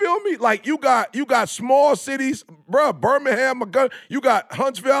 you feel me? Like you got small cities, bruh, Birmingham, you got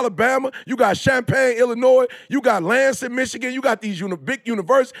Huntsville, Alabama, you got Champaign, Illinois, you got Lansing, Michigan, you got these big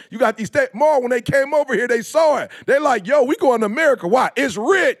universities, you got these states. When they came over here, they saw it. They like, yo, we going to America. Why? It's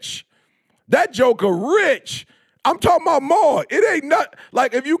rich. That joker rich. I'm talking about more. It ain't not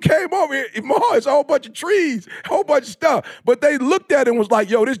like if you came over here, more, it's a whole bunch of trees, a whole bunch of stuff. But they looked at it and was like,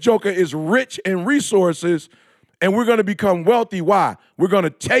 yo, this joker is rich in resources and we're going to become wealthy. Why? We're going to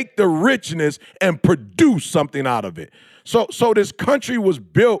take the richness and produce something out of it. So this country was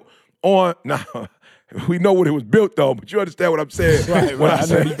built on, now, we know what it was built on, but you understand what I'm saying? Right. I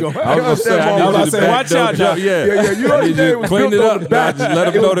know you going. I was going to say, watch out now. Yeah. You understand it was built on the back. Just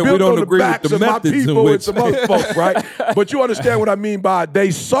let them know that we don't agree with the methods in which. Some other folks, right? But you understand what I mean by they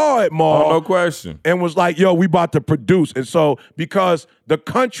saw it, Ma. Oh, no question. And was like, yo, we about to produce. And so because the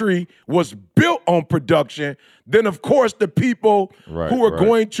country was built on production, then of course the people who are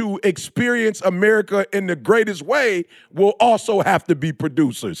going to experience America in the greatest way will also have to be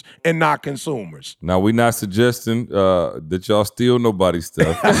producers and not consumers. Now, we're not suggesting that y'all steal nobody's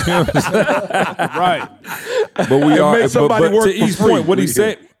stuff. Right. But we are. But to E's point, what he's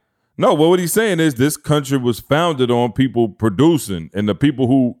saying. No, but what he's saying is this country was founded on people producing, and the people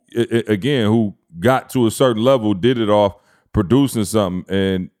who, again, who got to a certain level did it off producing something.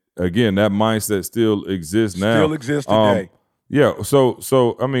 And again, that mindset still exists now. Still exists today. Yeah.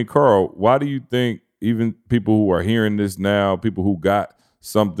 So I mean, Carl, why do you think even people who are hearing this now, people who got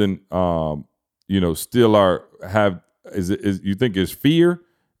something, still is you think it's fear?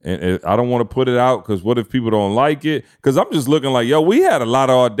 And I don't want to put it out because what if people don't like it? Because I'm just looking like, yo, we had a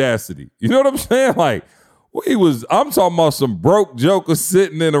lot of audacity. You know what I'm saying? Like, I'm talking about some broke jokers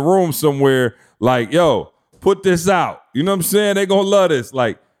sitting in a room somewhere like, yo, put this out. You know what I'm saying? They gonna love this.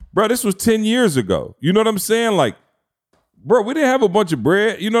 Like, bro, this was 10 years ago. You know what I'm saying? Like, bro, we didn't have a bunch of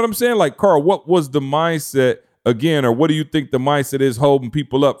bread. You know what I'm saying? Like, Carl, what was the mindset again, or what do you think the mindset is holding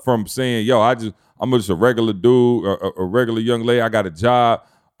people up from saying, yo, I'm just a regular dude, or a regular young lady, I got a job.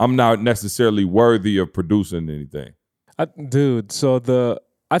 I'm not necessarily worthy of producing anything. I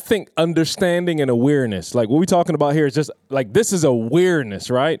think understanding and awareness, like what we're talking about here is just like, this is awareness,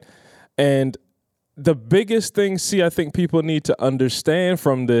 right? And the biggest thing, I think people need to understand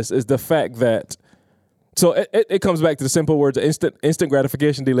from this is the fact that So it comes back to the simple words of instant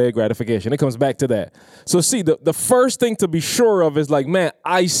gratification, delayed gratification. It comes back to that. So see, the first thing to be sure of is like, man,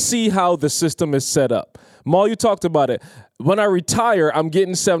 I see how the system is set up. Mal, you talked about it. When I retire, I'm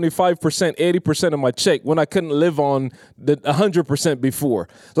getting 75%, 80% of my check when I couldn't live on the 100% before.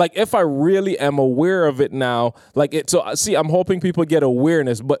 Like, if I really am aware of it now, so see, I'm hoping people get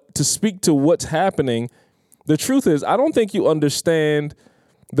awareness. But to speak to what's happening, the truth is, I don't think you understand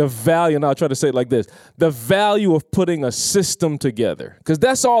the value, and I'll try to say it like this, the value of putting a system together. Because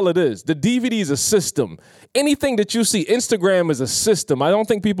that's all it is. The DVD is a system. Anything that you see, Instagram is a system. I don't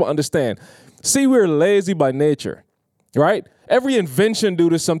think people understand. See, we're lazy by nature, right? Every invention due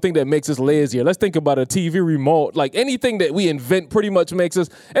to something that makes us lazier. Let's think about a TV remote. Like anything that we invent pretty much makes us,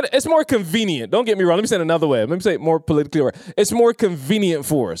 and it's more convenient. Don't get me wrong. Let me say it another way. Let me say it more politically right. It's more convenient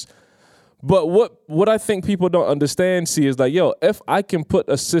for us. But what I think people don't understand, see, is like, yo, if I can put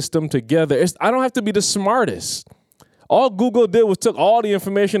a system together, I don't have to be the smartest. All Google did was took all the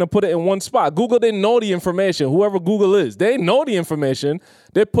information and put it in one spot. Google didn't know the information, whoever Google is. They know the information.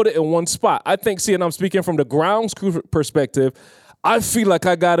 They put it in one spot. I think, see, and I'm speaking from the ground crew perspective, I feel like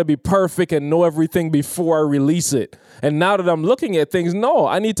I got to be perfect and know everything before I release it. And now that I'm looking at things, no,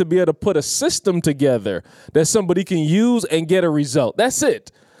 I need to be able to put a system together that somebody can use and get a result. That's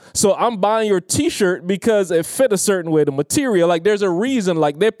it. So I'm buying your T-shirt because it fit a certain way. The material, like there's a reason.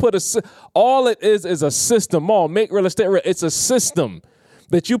 Like they put all it is a system. Make real estate real. It's a system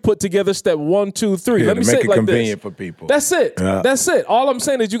that you put together. Step 1, 2, 3. Let me say it like this. Make it convenient for people. That's it. Yeah. That's it. All I'm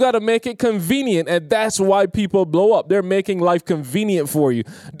saying is you got to make it convenient, and that's why people blow up. They're making life convenient for you,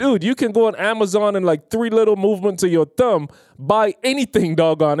 dude. You can go on Amazon and like 3 little movements of your thumb buy anything.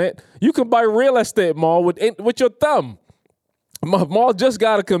 Doggone it. You can buy real estate, Mal, with your thumb. Mal just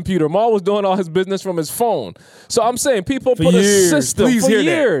got a computer. Mal was doing all his business from his phone. So I'm saying people put a system for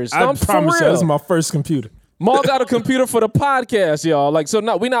years. I promise you, this is my first computer. Mal got a computer for the podcast, y'all. Like, so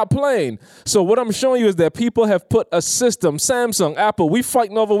now we're not playing. So what I'm showing you is that people have put a system, Samsung, Apple, we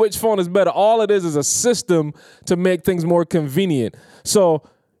fighting over which phone is better. All it is a system to make things more convenient. So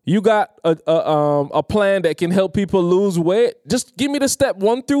you got a plan that can help people lose weight? Just give me the step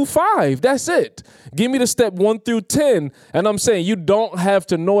 1 through 5. That's it. Give me the step 1 through 10. And I'm saying you don't have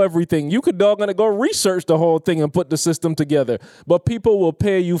to know everything. You could doggone go research the whole thing and put the system together. But people will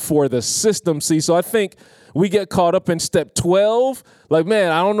pay you for the system, see? So I think we get caught up in step 12. Like,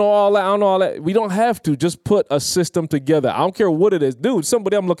 man, I don't know all that. We don't have to. Just put a system together. I don't care what it is. Dude,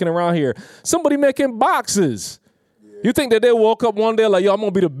 I'm looking around here. Somebody making boxes. You think that they woke up one day like, yo, I'm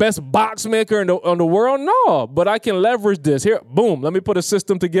going to be the best box maker in the world? No, but I can leverage this. Here, boom, let me put a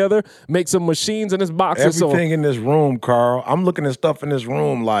system together, make some machines in this box. Everything in this room, Carl, I'm looking at stuff in this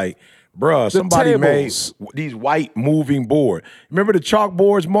room like, bruh, somebody made these white moving board. Remember the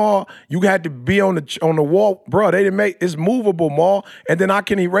chalkboards, Mal? You had to be on the wall. Bruh, they didn't make, it's movable, Mal. And then I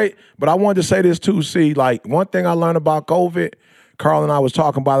can erase. But I wanted to say this too, see, like one thing I learned about COVID, Carl and I was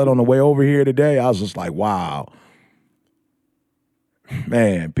talking about it on the way over here today. I was just like, wow.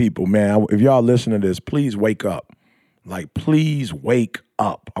 Man, people, man, if y'all listen to this, please wake up. Like, please wake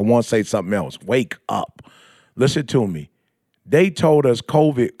up. I want to say something else. Wake up. Listen to me. They told us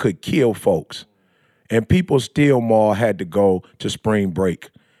COVID could kill folks. And people still, Mal, had to go to spring break.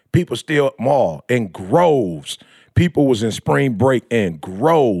 People still, Mal, in groves. People was in spring break in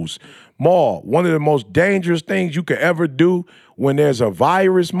groves. Mal, one of the most dangerous things you could ever do when there's a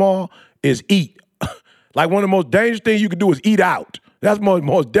virus, Mal, is eat. Like one of the most dangerous things you could do is eat out. That's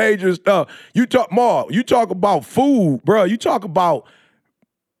most dangerous stuff. You talk about food, bro. You talk about,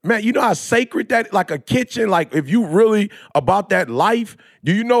 man, you know how sacred that, like a kitchen, like if you really about that life,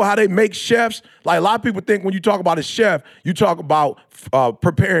 do you know how they make chefs? Like a lot of people think when you talk about a chef, you talk about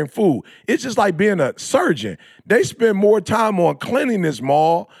preparing food. It's just like being a surgeon. They spend more time on cleanliness,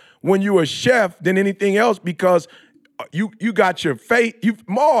 Mal, when you're a chef than anything else because you got your face,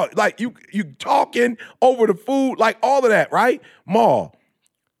 Mal, like you talking over the food, like all of that, right? Mal,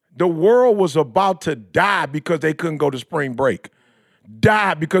 the world was about to die because they couldn't go to spring break.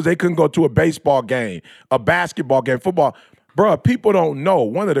 Die because they couldn't go to a baseball game, a basketball game, football. Bruh, people don't know.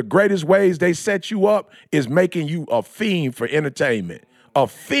 One of the greatest ways they set you up is making you a fiend for entertainment. A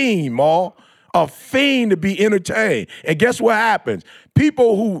fiend, Mal. A fiend to be entertained. And guess what happens?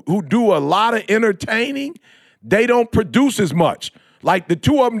 People who do a lot of entertaining, they don't produce as much. Like the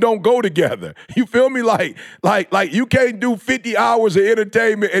two of them don't go together. You feel me? Like you can't do 50 hours of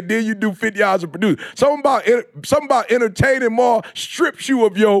entertainment and then you do 50 hours of produce. Something about entertaining more strips you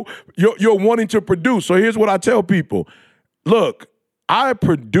of your wanting to produce. So here's what I tell people. Look, I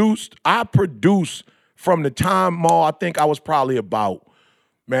produced from the time, Mal, I think I was probably about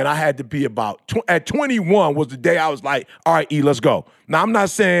man, I had to be about, at 21 was the day I was like, all right, E, let's go. Now, I'm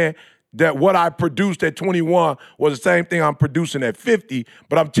not saying that what I produced at 21 was the same thing I'm producing at 50,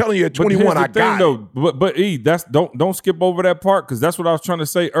 but I'm telling you at 21, I got it. But E, don't skip over that part, because that's what I was trying to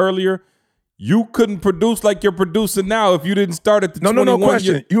say earlier. You couldn't produce like you're producing now if you didn't start at the 21. No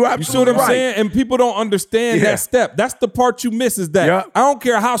question. You see what I'm saying? And people don't understand that step. That's the part you miss, is that I don't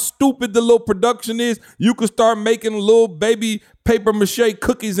care how stupid the little production is, you could start making little baby paper mache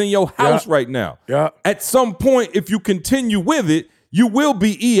cookies in your house right now. At some point, if you continue with it, you will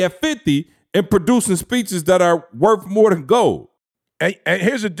be E at 50 and producing speeches that are worth more than gold. And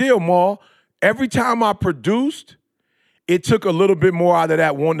here's the deal, Maul. Every time I produced, it took a little bit more out of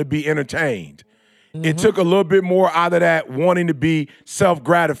that wanting to be entertained. It took a little bit more out of that wanting to be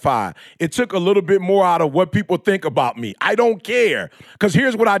self-gratified. It took a little bit more out of what people think about me. I don't care. Because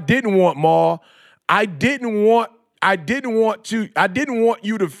here's what I didn't want, Maul. I didn't want you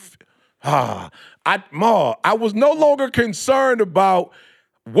to Maul, I was no longer concerned about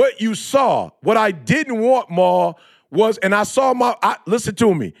what you saw. What I didn't want, Maul, was, and I saw listen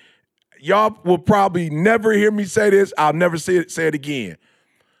to me. Y'all will probably never hear me say this. I'll never say it again.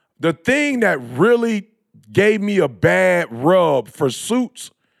 The thing that really gave me a bad rub for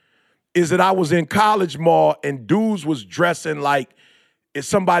suits is that I was in college, Maul, and dudes was dressing like it's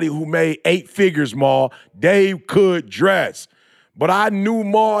somebody who made 8 figures, Maul. They could dress. But I knew,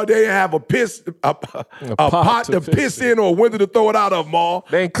 Maul, they have a pot to piss in or a window to throw it out of, Maul.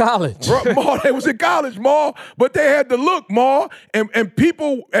 They in college. Maul, they was in college, Maul. But they had the look, Maul. And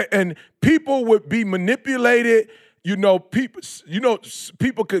people would be manipulated.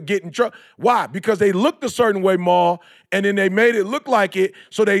 People could get in trouble. Why? Because they looked a certain way, Maul, and then they made it look like it,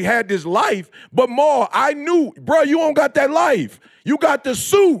 so they had this life. But, Maul, I knew, bro, you don't got that life. You got the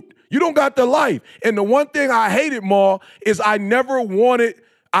suit. You don't got the life. And the one thing I hated, Maul, is I never wanted,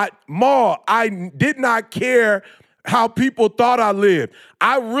 I did not care how people thought I lived.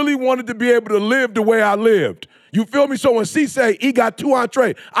 I really wanted to be able to live the way I lived. You feel me? So when C say he got 2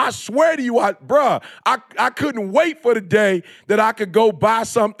 entrees, I swear to you, I couldn't wait for the day that I could go buy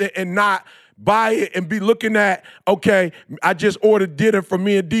something and not buy it and be looking at, okay, I just ordered dinner for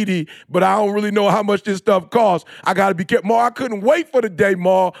me and Didi, but I don't really know how much this stuff costs. I got to be careful. Ma, I couldn't wait for the day,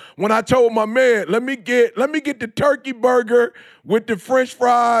 Ma, when I told my man, let me get the turkey burger with the French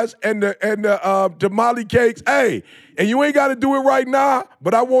fries and the tamale cakes. Hey, and you ain't got to do it right now,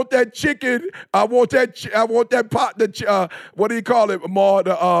 but I want that chicken. I want that pot. What do you call it, Ma?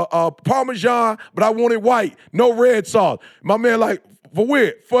 The Parmesan, but I want it white, no red sauce. My man like, for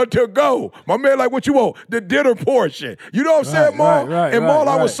where? For to go. My man like, what you want? The dinner portion. You know what I'm saying, Maul? And Maul,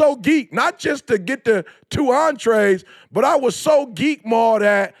 I was so geek, not just to get the 2 entrees, but I was so geek, Maul,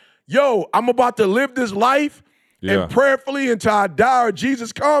 that, yo, I'm about to live this life and prayerfully until I die or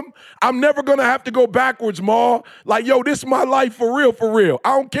Jesus come. I'm never going to have to go backwards, Maul. Like, yo, this is my life for real, for real.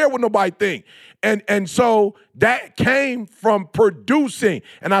 I don't care what nobody think. And so that came from producing.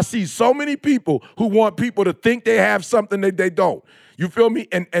 And I see so many people who want people to think they have something that they don't. You feel me?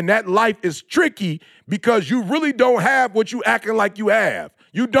 And that life is tricky because you really don't have what you acting like you have.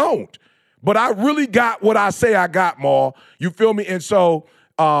 You don't. But I really got what I say I got, Maul. You feel me? And so,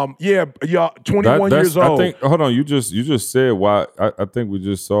 y'all, 21 years old. I think, hold on, you just said why. I think we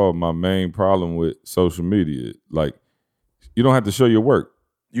just saw my main problem with social media. Like, you don't have to show your work.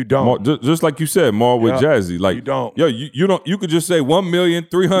 You don't. More, just like you said, more with Jazzy. Like, you don't. Yo, you don't. You could just say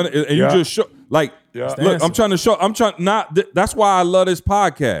 1,300,000 and you just show. Like, look, I'm trying to show. I'm trying not. That's why I love this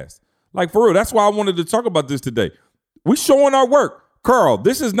podcast. Like, for real. That's why I wanted to talk about this today. We showing our work, Carl.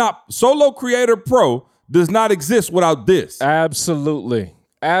 This is not Solo Creator Pro. Does not exist without this. Absolutely,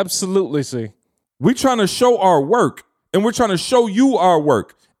 see. We trying to show our work, and we're trying to show you our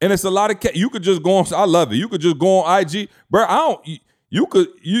work. And it's a lot of. You could just go on. I love it. You could just go on IG, bro.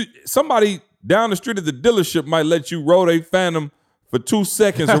 Somebody down the street at the dealership might let you roll a Phantom for 2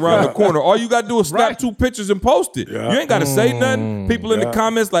 seconds around the corner. All you got to do is snap 2 pictures and post it. Yeah. You ain't got to say nothing. People in the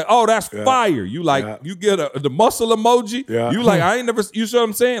comments like, oh, that's fire. You like, you get the muscle emoji. Yeah. You like, I ain't never, you see what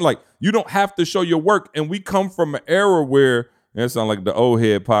I'm saying? Like, you don't have to show your work. And we come from an era where, that sounds like the old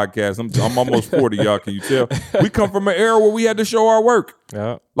head podcast. I'm almost 40, y'all. Can you tell? We come from an era where we had to show our work.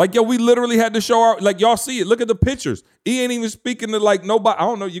 Yeah. Like, yo, we literally had to show our, like, y'all see it. Look at the pictures. He ain't even speaking to, like, nobody. I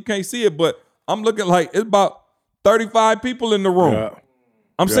don't know. You can't see it, but I'm looking like it's about 35 people in the room. Yeah.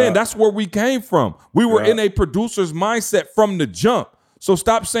 I'm saying that's where we came from. We were in a producer's mindset from the jump. So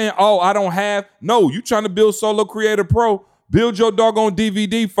stop saying, oh, I don't have. No, you trying to build Solo Creator Pro. Build your doggone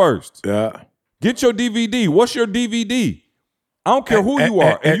DVD first. Yeah. Get your DVD. What's your DVD? I don't care who you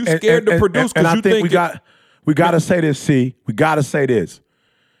are, and you scared to produce because you think we got to say this. See, we got to say this.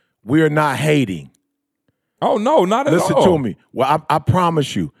 we're not hating. Oh, no, not at all. Listen to me. Well, I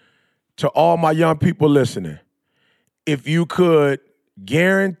promise you, to all my young people listening, if you could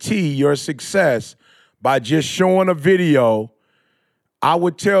guarantee your success by just showing a video, I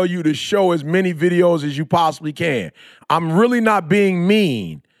would tell you to show as many videos as you possibly can. I'm really not being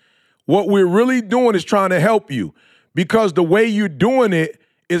mean. What we're really doing is trying to help you, because the way you're doing it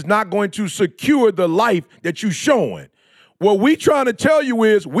is not going to secure the life that you're showing. What we trying to tell you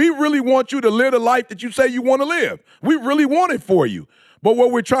is we really want you to live the life that you say you want to live. We really want it for you. But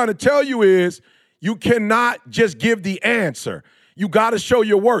what we're trying to tell you is you cannot just give the answer. You got to show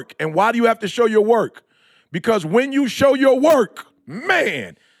your work. And why do you have to show your work? Because when you show your work,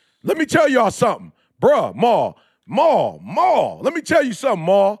 man, let me tell y'all something. Bruh, Maul, let me tell you something,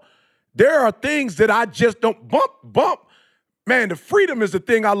 Maul. There are things that I just don't bump. Man, the freedom is the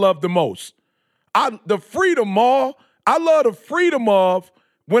thing I love the most. The freedom, Maul, I love the freedom of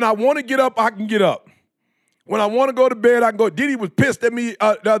when I want to get up, I can get up. When I want to go to bed, I can go. Diddy was pissed at me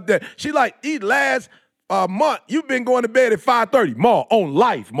the other day. She like, last month, you've been going to bed at 5:30. Maul, on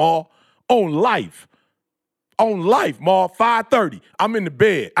life, Maul. On life, Maul, 5:30. I'm in the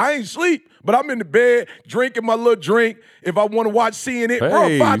bed. I ain't sleep, but I'm in the bed drinking my little drink. If I want to watch CNN, bro,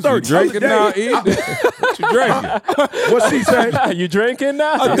 5:30. Drinking now, what you drinking? What's he saying? You drinking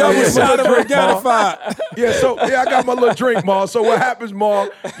now? A double shot of Organifi. I got my little drink, Maul. So what happens, Maul,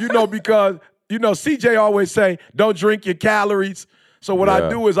 because, CJ always say, don't drink your calories. So what I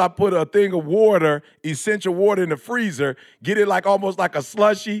do is I put a thing of water, essential water, in the freezer, get it like almost like a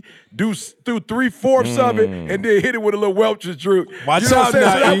slushy, do 3/4 of it, and then hit it with a little Welch's drink. Watch out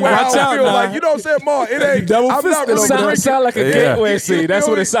now, E. Watch out now. Like, you know what I'm saying, Ma? It ain't. Double I'm not really drinking. Sound like a gateway scene. That's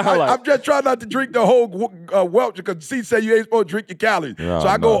what it sounds like. I'm just trying not to drink the whole Welch, because C say you ain't supposed to drink your calories. So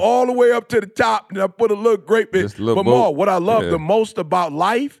I go all the way up to the top, and I put a little grape bit. But Ma, what I love the most about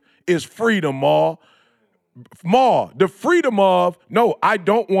life is freedom, Ma. The freedom of, no, I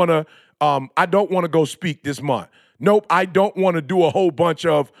don't want to go speak this month. Nope, I don't want to do a whole bunch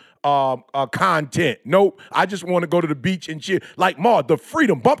of content. Nope, I just want to go to the beach and chill. Like, Ma, the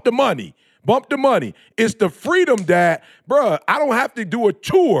freedom, bump the money. It's the freedom that, bruh, I don't have to do a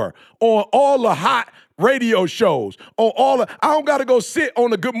tour on all the hot radio shows, I don't got to go sit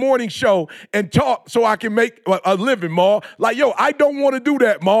on a Good Morning show and talk so I can make a living, Ma. Like, I don't want to do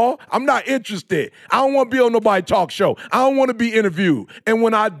that, Ma. I'm not interested. I don't want to be on nobody's talk show. I don't want to be interviewed. And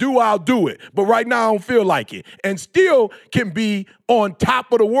when I do, I'll do it. But right now, I don't feel like it. And still can be on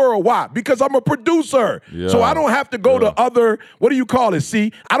top of the world. Why? Because I'm a producer. Yeah. So I don't have to go to other, what do you call it,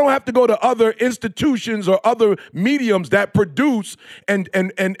 see? I don't have to go to other institutions or other mediums that produce and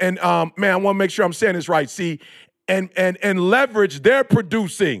man, I want to make sure I'm saying this right, see? And leverage their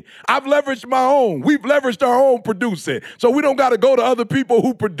producing. I've leveraged my own. We've leveraged our own producing. So we don't got to go to other people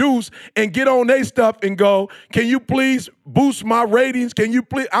who produce and get on their stuff and go, can you please boost my ratings? Can you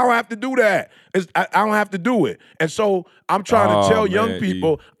please? I don't have to do that. I don't have to do it. And so I'm trying to tell young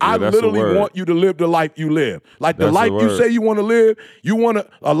people, I literally want you to live the life you live. Like the life you say you want to live,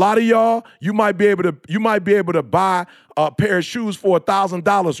 a lot of y'all, you might be able to buy a pair of shoes for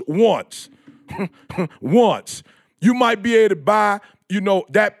 $1,000 once. Once. You might be able to buy,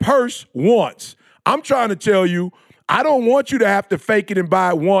 that purse once. I'm trying to tell you, I don't want you to have to fake it and buy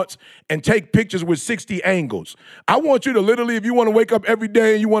it once and take pictures with 60 angles. I want you to literally, if you want to wake up every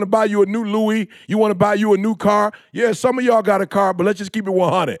day and you want to buy you a new Louis, you want to buy you a new car. Yeah, some of y'all got a car, but let's just keep it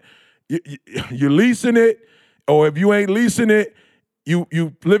 100. You're leasing it, or if you ain't leasing it, you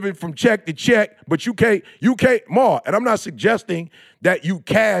living from check to check, but you can't, Ma, and I'm not suggesting that you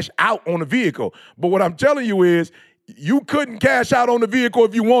cash out on a vehicle. But what I'm telling you is you couldn't cash out on the vehicle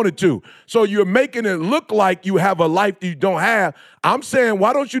if you wanted to. So you're making it look like you have a life that you don't have. I'm saying,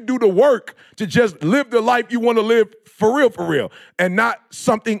 why don't you do the work to just live the life you want to live for real, and not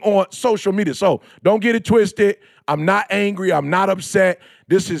something on social media. So don't get it twisted. I'm not angry. I'm not upset.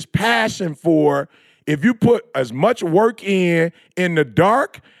 This is passion for, if you put as much work in the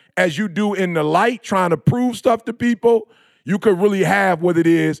dark as you do in the light, trying to prove stuff to people, you could really have what it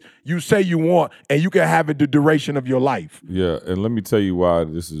is you say you want, and you can have it the duration of your life. Yeah, and let me tell you why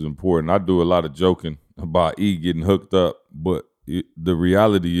this is important. I do a lot of joking about E getting hooked up, but the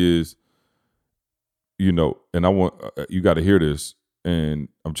reality is, and I want you got to hear this, and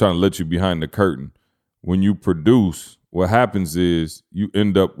I'm trying to let you behind the curtain. When you produce, what happens is you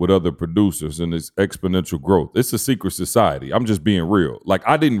end up with other producers, and it's exponential growth. It's a secret society. I'm just being real. Like,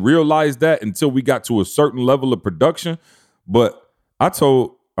 I didn't realize that until we got to a certain level of production. But I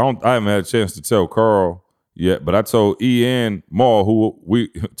haven't had a chance to tell Carl yet, but I told E and Maul, who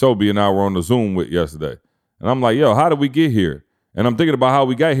Toby and I were on the Zoom with yesterday. And I'm like, yo, how did we get here? And I'm thinking about how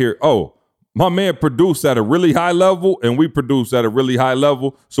we got here. Oh, my man produced at a really high level and we produce at a really high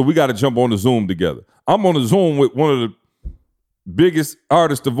level. So we got to jump on the Zoom together. I'm on the Zoom with one of the biggest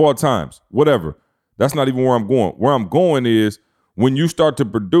artists of all times, whatever. That's not even where I'm going. Where I'm going is when you start to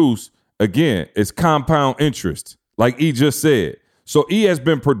produce, again, it's compound interest, like E just said. So E has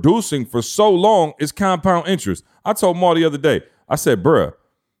been producing for so long, it's compound interest. I told Maul the other day, I said, bruh,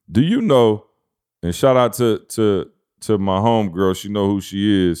 do you know, and shout out to my homegirl, she know who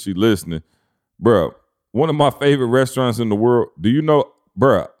she is, she listening. Bruh, one of my favorite restaurants in the world, do you know,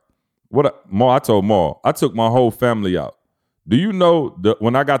 bruh, I told Maul, I took my whole family out. Do you know that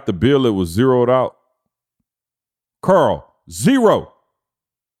when I got the bill, it was zeroed out? Carl, 0.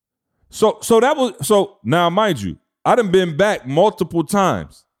 So now mind you, I done been back multiple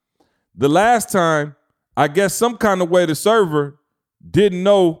times. The last time, I guess some kind of way the server didn't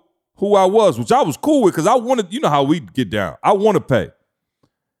know who I was, which I was cool with because I wanted, you know how we get down. I want to pay.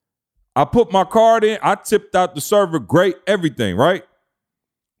 I put my card in, I tipped out the server, great, everything, right?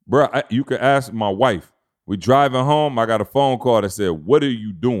 Bruh, you can ask my wife. We driving home, I got a phone call that said, what are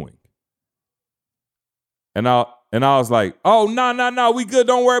you doing? And I was like, oh, no, we good.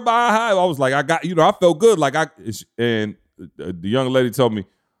 Don't worry about how. I was like, I felt good. Like and the young lady told me,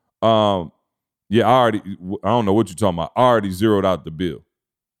 yeah, I don't know what you're talking about. I already zeroed out the bill.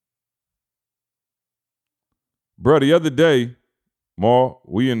 Bro, the other day, Maul,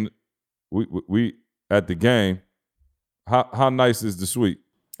 we at the game. How nice is the suite?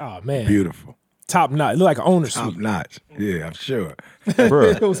 Oh, man. Beautiful. Top notch. It looked like an owner suite. Top notch. Yeah, I'm sure.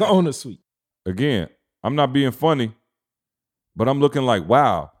 Bruh, It was an owner suite. again, I'm not being funny, but I'm looking like,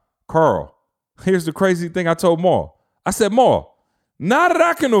 wow, Carl, here's the crazy thing I told Maul. I said, Maul, now that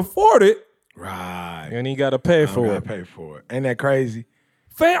I can afford it, Right. And he got to pay for Gotta it. pay for it. Ain't that crazy?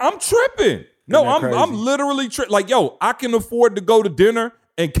 fam, I'm tripping. No, Isn't that I'm crazy? literally tripping. Like, yo, I can afford to go to dinner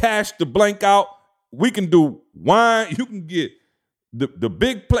and cash the blank out. We can do wine. You can get the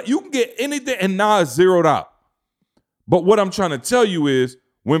big plate. You can get anything, and now it's zeroed out. But what I'm trying to tell you is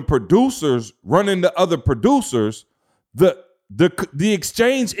when producers run into other producers, the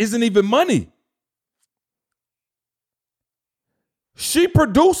exchange isn't even money. She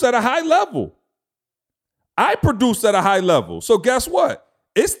produced at a high level. I produced at a high level. So guess what?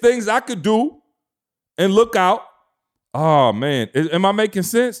 It's things I could do and look out. Oh, man. Am I making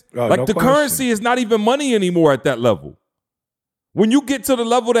sense? Oh, like no the question. currency is not even money anymore at that level. When you get to the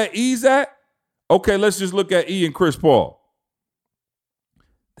level that E's at, okay, let's just look at E and Chris Paul.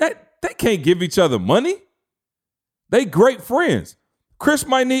 They can't give each other money. They great friends. Chris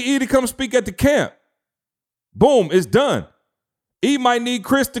might need E to come speak at the camp. Boom, it's done. E might need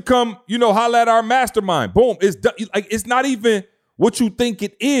Chris to come, holler at our mastermind. Boom, it's done. Like, it's not even what you think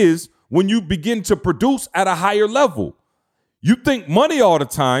it is when you begin to produce at a higher level. You think money all the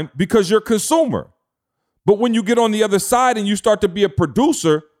time because you're a consumer. But when you get on the other side and you start to be a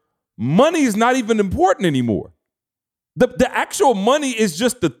producer, money is not even important anymore. The actual money is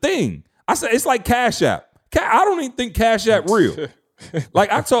just the thing. I said it's like Cash App. I don't even think Cash App real.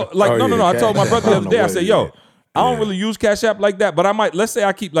 Like I told, like no. I told my brother the other day. I said, yo, I don't really use Cash App like that, but I might. Let's say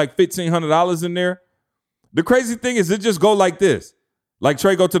I keep like $1,500 in there. The crazy thing is, it just go like this. Like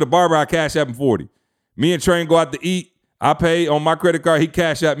Trey go to the barber, I Cash App him 40. Me and Trey go out to eat. I pay on my credit card. He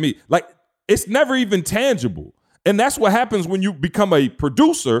Cash App me. Like it's never even tangible. And that's what happens when you become a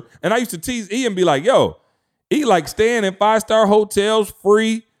producer. And I used to tease E and be like, yo, E like staying in 5-star hotels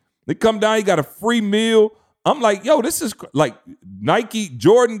free. They come down, he got a free meal. I'm like, yo, this is like Nike,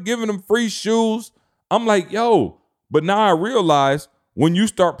 Jordan giving them free shoes. I'm like, yo, but now I realize when you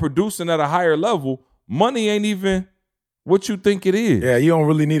start producing at a higher level, money ain't even what you think it is. Yeah, you don't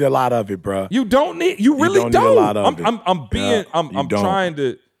really need a lot of it, bro. You don't need, you really don't need a lot of it. I'm trying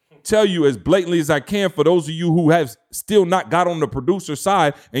to tell you as blatantly as I can for those of you who have still not got on the producer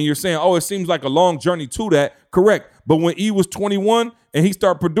side and you're saying, oh, it seems like a long journey to that. Correct. But when E was 21 and he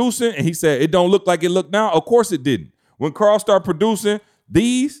started producing and he said, it don't look like it look now. Of course it didn't. When Carl started producing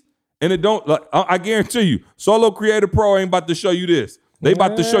these and it don't, like, I guarantee you, Solo Creator Pro ain't about to show you this. They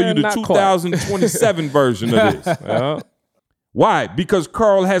about to show you the 2027 version of this. Why? Because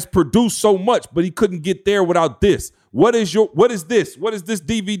Carl has produced so much, but he couldn't get there without this. What is this? What is this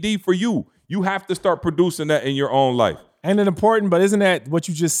DVD for you? You have to start producing that in your own life. Ain't it important? But isn't that what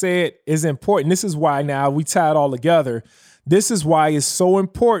you just said is important? This is why now we tie it all together. This is why it's so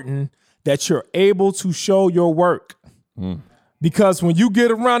important that you're able to show your work. Because when you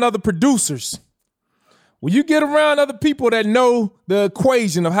get around other producers, when you get around other people that know the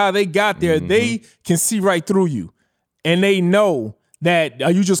equation of how they got there, they can see right through you. And they know that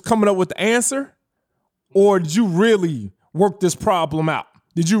are you just coming up with the answer? Or did you really work this problem out?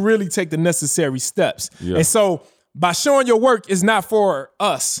 Did you really take the necessary steps? Yeah. And so by showing your work, it's not for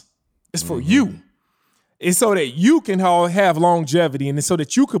us. It's for you. It's so that you can have longevity, and it's so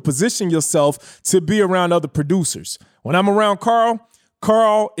that you could position yourself to be around other producers. When I'm around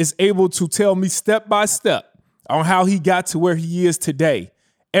Carl is able to tell me step by step on how he got to where he is today.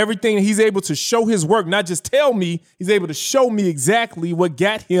 Everything, he's able to show his work, not just tell me, he's able to show me exactly what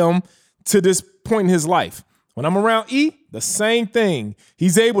got him to this point in his life. When I'm around E, the same thing.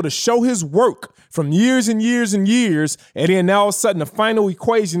 He's able to show his work from years and years and years, and then now all of a sudden the final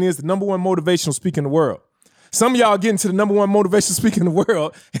equation is the number one motivational speaker in the world. Some of y'all getting to the number one motivational speaker in the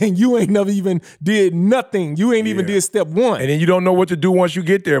world, and you ain't never even did nothing. You ain't even did step one. And then you don't know what to do once you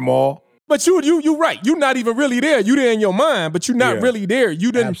get there, Maul. But you right. You're not even really there. You there in your mind, but you're not really there.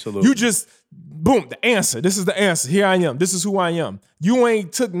 You didn't. Absolutely. You just boom. The answer. This is the answer. Here I am. This is who I am. You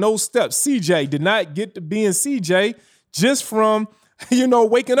ain't took no steps. CJ did not get to being CJ just from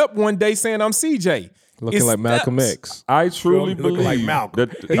waking up one day saying I'm CJ. Looking like Malcolm X. I truly believe looking like Malcolm.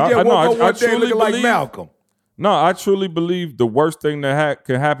 that. He just woke up one day looking like Malcolm. No, I truly believe the worst thing that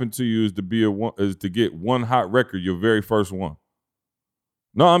can happen to you is to get one hot record, your very first one.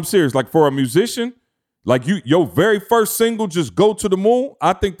 No, I'm serious. Like for a musician, like your very first single just go to the moon.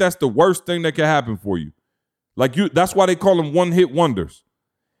 I think that's the worst thing that can happen for you. Like that's why they call them one-hit wonders.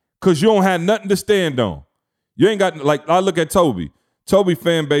 Cause you don't have nothing to stand on. You ain't got, like, I look at Toby. Toby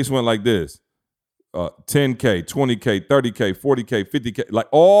fan base went like this. 10K, 20K, 30K, 40K, 50K, like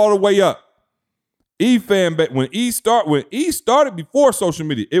all the way up. E fan base, when E started before social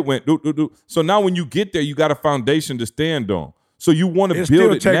media, it went do. So now when you get there, you got a foundation to stand on. So you want to build it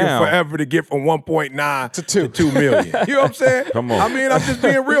now. It's still taking forever to get from 1.9 to 2 million. You know what I'm saying? Come on. I mean, I'm just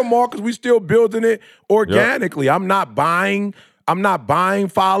being real, Mark, because we still building it organically. Yep. I'm not buying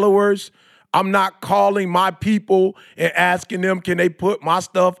followers. I'm not calling my people and asking them, can they put my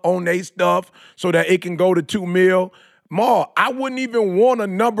stuff on their stuff so that it can go to 2 mil? Ma, I wouldn't even want a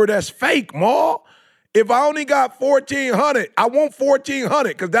number that's fake, Ma. If I only got 1,400, I want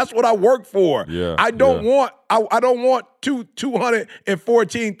 1,400 because that's what I work for. Yeah, I don't want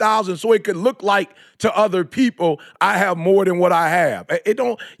 214,000 so it could look like to other people I have more than what I have. It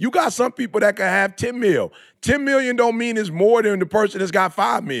don't. You got some people that can have 10 mil. 10 million don't mean it's more than the person that's got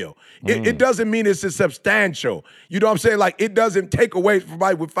 5 mil. It doesn't mean it's a substantial. You know what I'm saying? Like it doesn't take away from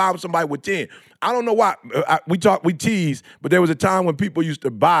somebody with 5, somebody with 10. I don't know why we tease, but there was a time when people used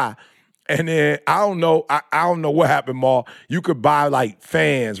to buy. And then I don't know what happened, Ma. You could buy like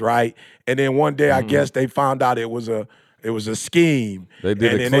fans, right? And then one day I guess they found out it was a scheme. They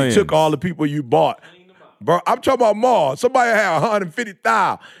did and then they took all the people you bought. Bro, I'm talking about Ma. Somebody had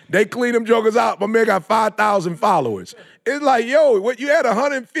 150,000. They cleaned them jokers out. My man got 5,000 followers. It's like, yo, what you had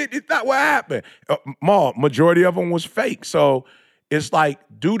 150,000? What happened? Ma, majority of them was fake. So it's like,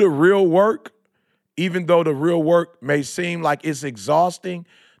 do the real work, even though the real work may seem like it's exhausting.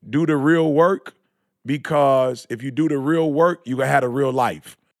 Do the real work, because if you do the real work, you gonna have a real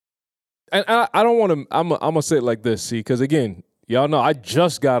life. And I don't want to. I'm gonna say it like this, see, because again, y'all know I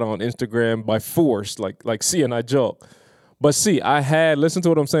just got on Instagram by force, like C and I joke. But see, listen to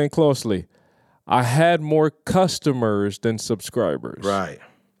what I'm saying closely. I had more customers than subscribers. Right.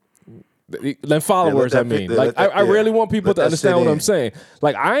 Than followers, I mean. I really want people to understand what I'm saying.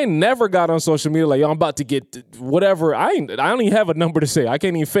 Like, I ain't never got on social media like, yo, I'm about to get whatever. I don't even have a number to say. I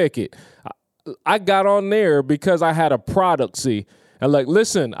can't even fake it. I got on there because I had a product, see. And like,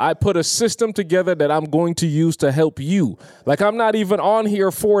 listen, I put a system together that I'm going to use to help you. Like, I'm not even on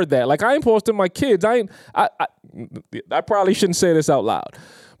here for that. Like, I ain't posting my kids. I probably shouldn't say this out loud.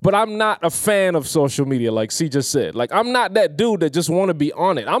 But I'm not a fan of social media, like C just said. Like, I'm not that dude that just want to be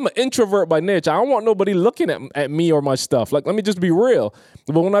on it. I'm an introvert by nature. I don't want nobody looking at me or my stuff. Like, let me just be real.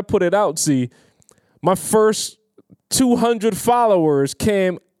 But when I put it out, see, my first 200 followers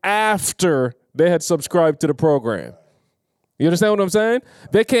came after they had subscribed to the program. You understand what I'm saying?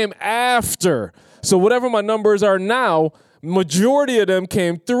 They came after. So whatever my numbers are now, majority of them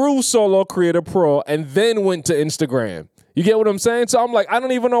came through Solo Creator Pro and then went to Instagram. You get what I'm saying? So I'm like, I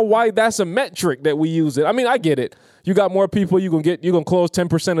don't even know why that's a metric that we use it. I mean, I get it. You got more people, you're gonna close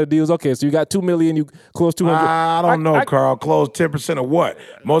 10% of deals. Okay, so you got 2 million, you close 200. I don't know, Carl. Close 10% of what?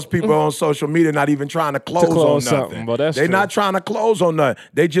 Most people on social media not even trying to close on nothing. But They're not trying to close on nothing.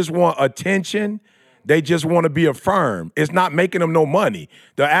 They just want attention. They just want to be affirmed. It's not making them no money.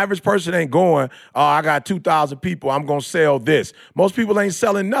 The average person ain't going, oh, I got 2,000 people, I'm gonna sell this. Most people ain't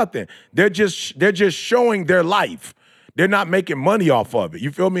selling nothing. They're just showing their life. They're not making money off of it.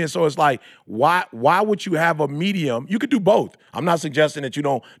 You feel me? And so it's like, why would you have a medium? You could do both. I'm not suggesting that you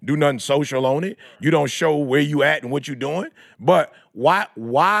don't do nothing social on it. You don't show where you at and what you're doing. But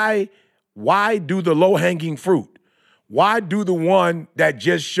why do the low-hanging fruit? Why do the one that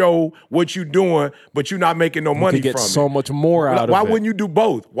just show what you're doing, but you're not making no money from it? You could get so much more out of it. Why wouldn't you do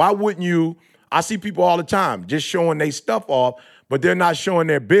both? Why wouldn't you? I see people all the time just showing their stuff off, but they're not showing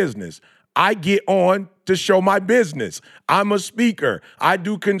their business. I get on to show my business. I'm a speaker. I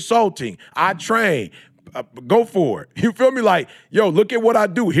do consulting. I train. Go for it. You feel me? Like, yo, look at what I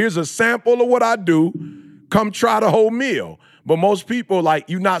do. Here's a sample of what I do. Come try the whole meal. But most people, like,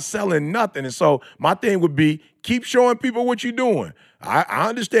 you're not selling nothing. And so my thing would be, keep showing people what you're doing. I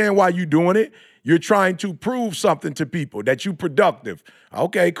understand why you're doing it. You're trying to prove something to people, that you're productive.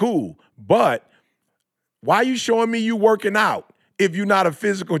 Okay, cool. But why are you showing me you working out if you're not a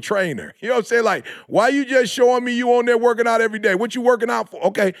physical trainer? You know what I'm saying? Like, why you just showing me you on there working out every day? What you working out for?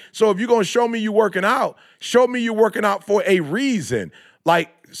 Okay, so if you're going to show me you working out, show me you working out for a reason. Like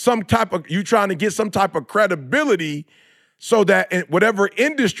you trying to get some type of credibility so that in whatever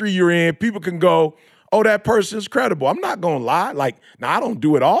industry you're in, people can go, oh, that person's credible. I'm not going to lie. Like, now I don't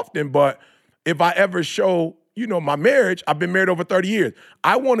do it often, but if I ever show, my marriage, I've been married over 30 years.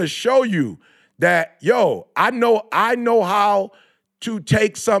 I want to show you that, yo, I know how to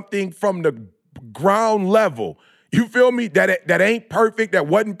take something from the ground level. You feel me? That ain't perfect, that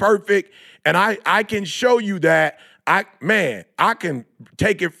wasn't perfect. And I can show you that I can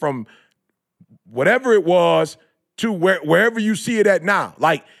take it from whatever it was to wherever you see it at now.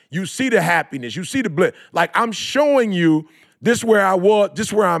 Like, you see the happiness, you see the bliss. Like, I'm showing you this where I was,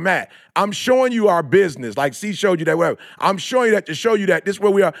 this where I'm at. I'm showing you our business. Like C showed you that, whatever. I'm showing you that to show you that this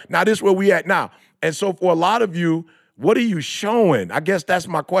where we are now, this where we at now. And so for a lot of you, what are you showing? I guess that's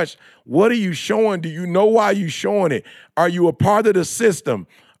my question. What are you showing? Do you know why you're showing it? Are you a part of the system?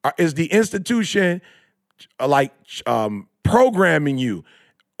 Is the institution programming you?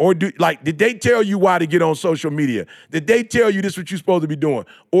 Or did they tell you why to get on social media? Did they tell you this is what you're supposed to be doing?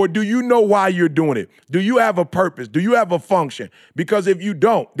 Or do you know why you're doing it? Do you have a purpose? Do you have a function? Because if you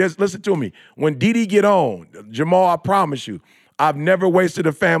don't, listen to me. When Didi get on, Jemal, I promise you, I've never wasted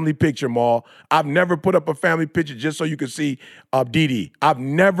a family picture, Maul. I've never put up a family picture just so you can see Didi. I've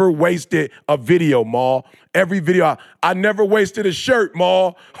never wasted a video, Maul. Every video, I never wasted a shirt,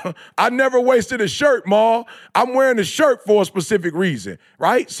 Maul. I never wasted a shirt, Maul. I'm wearing a shirt for a specific reason,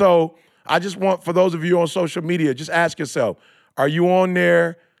 right? So I just want, for those of you on social media, just ask yourself, are you on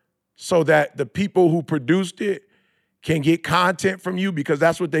there so that the people who produced it can get content from you? Because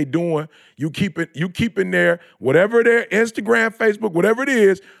that's what they doing. You keeping their, whatever their Instagram, Facebook, whatever it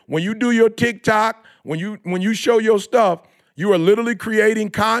is, when you do your TikTok, when you show your stuff, you are literally creating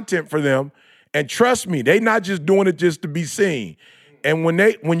content for them. And trust me, they not just doing it just to be seen. And when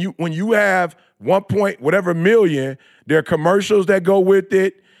you have 1 million, there are commercials that go with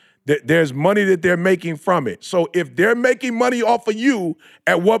it. There's money that they're making from it. So if they're making money off of you,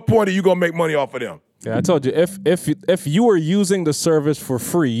 at what point are you gonna make money off of them? Yeah, I told you, if you are using the service for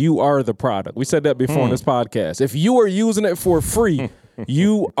free, you are the product. We said that before on this podcast. If you are using it for free,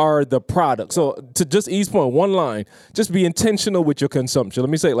 you are the product. So to just E's point, one line, just be intentional with your consumption.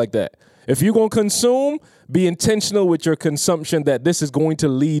 Let me say it like that. If you're going to consume, be intentional with your consumption that this is going to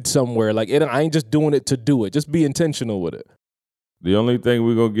lead somewhere. Like, I ain't just doing it to do it. Just be intentional with it. The only thing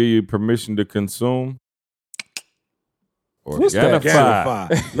we're going to give you permission to consume, Organifi.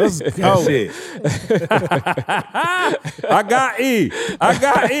 Let's go. I got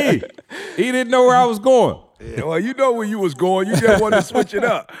E. He didn't know where I was going. Yeah, well, you know where you was going. You just wanted to switch it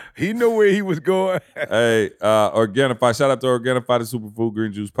up. He knew where he was going. Hey, Organifi. Shout out to Organifi, the superfood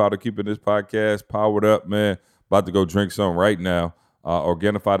green juice powder, keeping this podcast powered up, man. About to go drink some right now.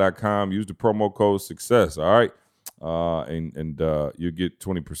 Organifi.com. Use the promo code SUCCESS, all right? And you get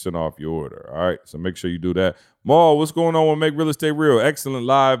 20% off your order. All right, so make sure you do that. Maul, what's going on with Make Real Estate Real? Excellent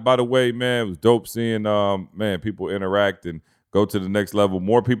live, by the way, man. It was dope seeing people interact and go to the next level.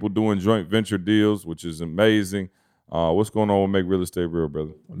 More people doing joint venture deals, which is amazing. What's going on with Make Real Estate Real,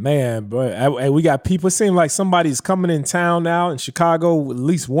 brother? Man, bro, we got people. It seems like somebody's coming in town now in Chicago at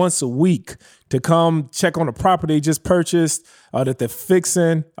least once a week to come check on the property they just purchased that they're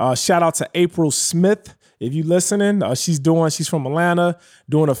fixing. Shout out to April Smith. If you listening, she's from Atlanta,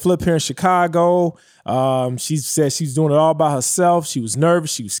 doing a flip here in Chicago. She said she's doing it all by herself. She was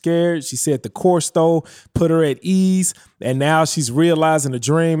nervous. She was scared. She said the course, though, put her at ease. And now she's realizing the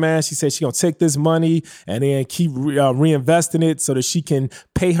dream, man. She said she's going to take this money and then keep reinvesting it so that she can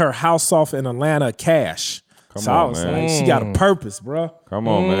pay her house off in Atlanta cash. on, man. Like, she got a purpose, bro. Come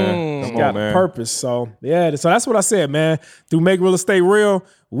on, man. She got a purpose. So, yeah. So that's what I said, man. Through Make Real Estate Real,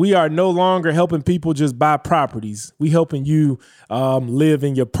 we are no longer helping people just buy properties. We helping you live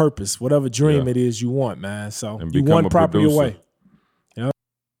in your purpose, whatever dream it is you want, man. So you one property away. Yep.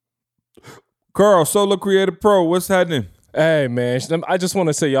 Carl, Solo Creator Pro, what's happening? Hey, man, I just want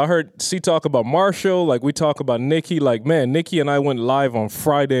to say, y'all heard C talk about Marshall, like we talk about Nikki. Like, man, Nikki and I went live on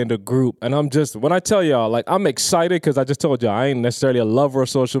Friday in the group. And when I tell y'all, like, I'm excited because I just told y'all I ain't necessarily a lover of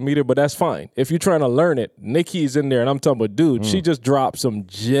social media, but that's fine. If you're trying to learn it, Nikki's in there. And I'm talking about, dude, she just dropped some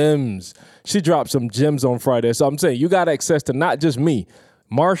gems. She dropped some gems on Friday. So I'm saying you got access to not just me.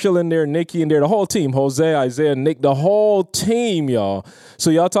 Marshall in there, Nikki in there, the whole team, Jose, Isaiah, Nick, the whole team, y'all. So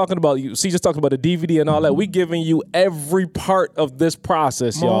y'all talking about, just talking about the DVD and all that. We giving you every part of this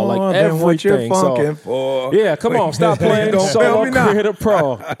process, y'all. Like everything. What you're funking for. Yeah, come on, stop playing Solo Creator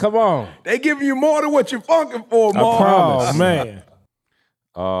Pro. Come on. They giving you more than what you're funking for, Mar. I promise.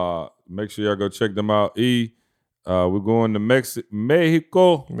 Oh, man. Make sure y'all go check them out. We're going to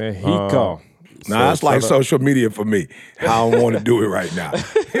Mexico. Nah, that's like social media for me. I don't want to do it right now.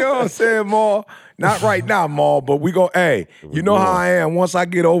 You know what I'm saying, Maul? Not right now, Maul, but we go, hey, you know how I am. Once I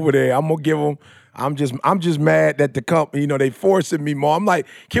get over there, I'm going to give them, I'm just mad that the company, they forcing me, Maul. I'm like,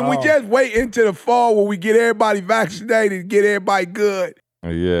 can we just wait into the fall where we get everybody vaccinated, get everybody good?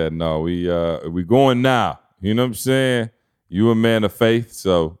 Yeah, no, we going now. You know what I'm saying? You a man of faith,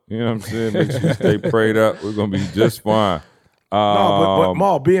 so, you know what I'm saying? Make sure you stay prayed up. We're going to be just fine. No, but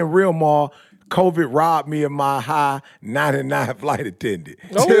Maul, being real, Maul, COVID robbed me of my high 99 flight attendant.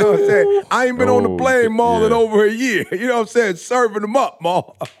 You know what I'm saying? I ain't been on the plane more than over a year. You know what I'm saying? Serving them up,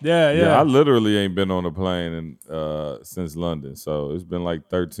 Maul. Yeah. I literally ain't been on a plane since London, so it's been like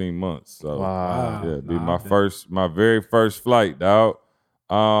 13 months. So it'd be my very first flight, dog.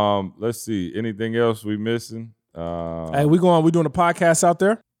 Let's see. Anything else we missing? Hey, we doing a podcast out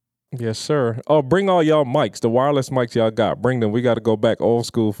there? Yes, sir. Oh, bring all y'all mics, the wireless mics y'all got. Bring them. We got to go back old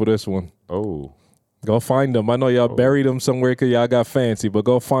school for this one. Oh. Go find them. I know y'all buried them somewhere because y'all got fancy, but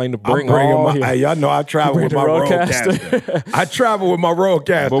go find them. Hey, y'all know I travel with my roadcaster. I travel with my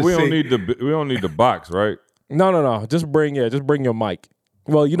roadcaster. But we don't need the box, right? No. Just bring your mic.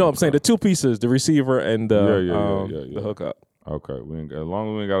 Well, you know what I'm saying? The two pieces, the receiver and the hookup. Okay. As long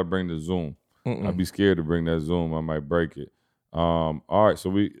as we ain't got to bring the Zoom. I'd be scared to bring that Zoom. I might break it. All right,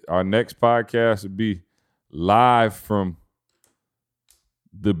 so our next podcast would be live from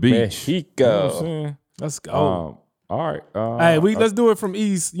the beach. Mexico. You know what I'm saying? Let's go. All right. Let's do it from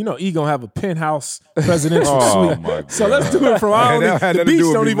E's. You know, E gonna have a penthouse presidential suite. My God. So let's do it from the beach.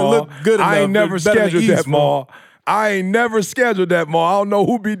 Don't even look good enough. I ain't never scheduled that, Maul. I ain't never scheduled that, Maul. I don't know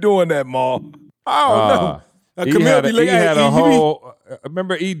who be doing that, Maul. I don't know. He had a whole.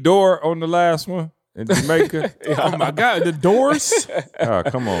 Remember E Door on the last one? In Jamaica. Oh my God, the Doors. Oh,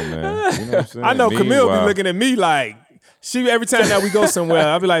 come on, man. You know what I'm saying? I know Camille be looking at me like every time that we go somewhere,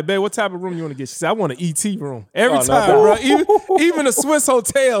 I'll be like, babe, what type of room you want to get? She said, I want an ET room. Every time, bro. Even a Swiss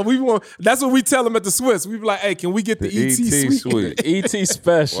hotel, that's what we tell them at the Swiss. We be like, hey, can we get the ET suite? ET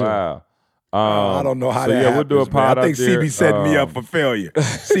special. Wow. I don't know how that happens, we'll do a pod I think out there. CB setting me up for failure.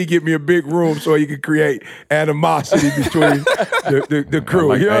 C get me a big room so he can create animosity between the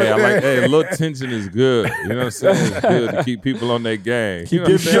crew. A little tension is good. You know what I'm saying? It's good to keep people on their game. Give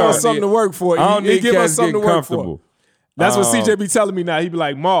us something to work for. I don't need cats getting comfortable. That's what CJ be telling me now. He be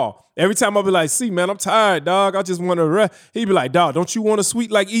like, Ma, every time I be like, see, man, I'm tired, dog. I just want to rest. He be like, dog, don't you want a suite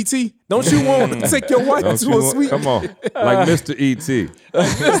like E.T.? Don't you want to take your wife to a suite? Come on. Like Mr. E.T.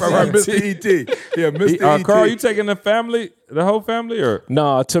 Mr. E.T. Yeah, Mr. E.T. Carl, you taking the whole family? Or?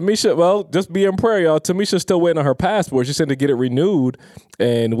 Nah, Tamisha, well, just be in prayer, y'all. Tamisha's still waiting on her passport. She said to get it renewed,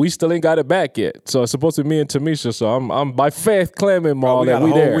 and we still ain't got it back yet. So it's supposed to be me and Tamisha. So I'm by faith claiming, Ma, that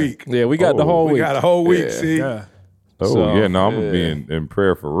we there. Week. Yeah, we got the whole week. We got a whole week, see? Yeah. I'm gonna be in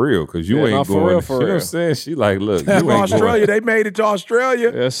prayer for real because you ain't going. For real. You know what I'm saying? She like, look, you ain't Australia. They made it to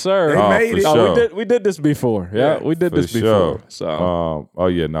Australia. Yes, sir. They made it. Sure. We did this before. Yeah, we did this before. So,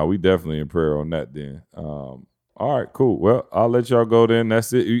 we definitely in prayer on that. Then, all right, cool. Well, I'll let y'all go. Then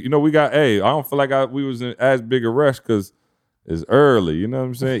that's it. You know, we got. I don't feel like we was in as big a rush because it's early. You know what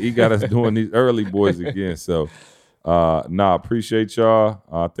I'm saying? He got us doing these early boys again. So. Appreciate y'all.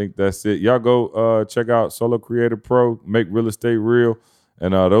 I think that's it. Y'all go check out Solo Creator Pro, Make Real Estate Real.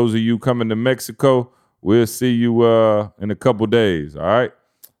 And those of you coming to Mexico, we'll see you in a couple days. All right.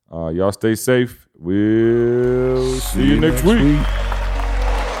 Y'all stay safe. We'll see you next week.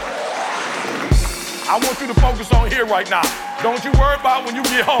 I want you to focus on here right now. Don't you worry about when you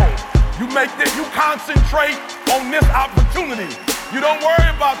get home. You concentrate on this opportunity. You don't worry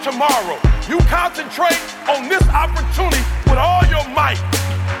about tomorrow. You concentrate on this opportunity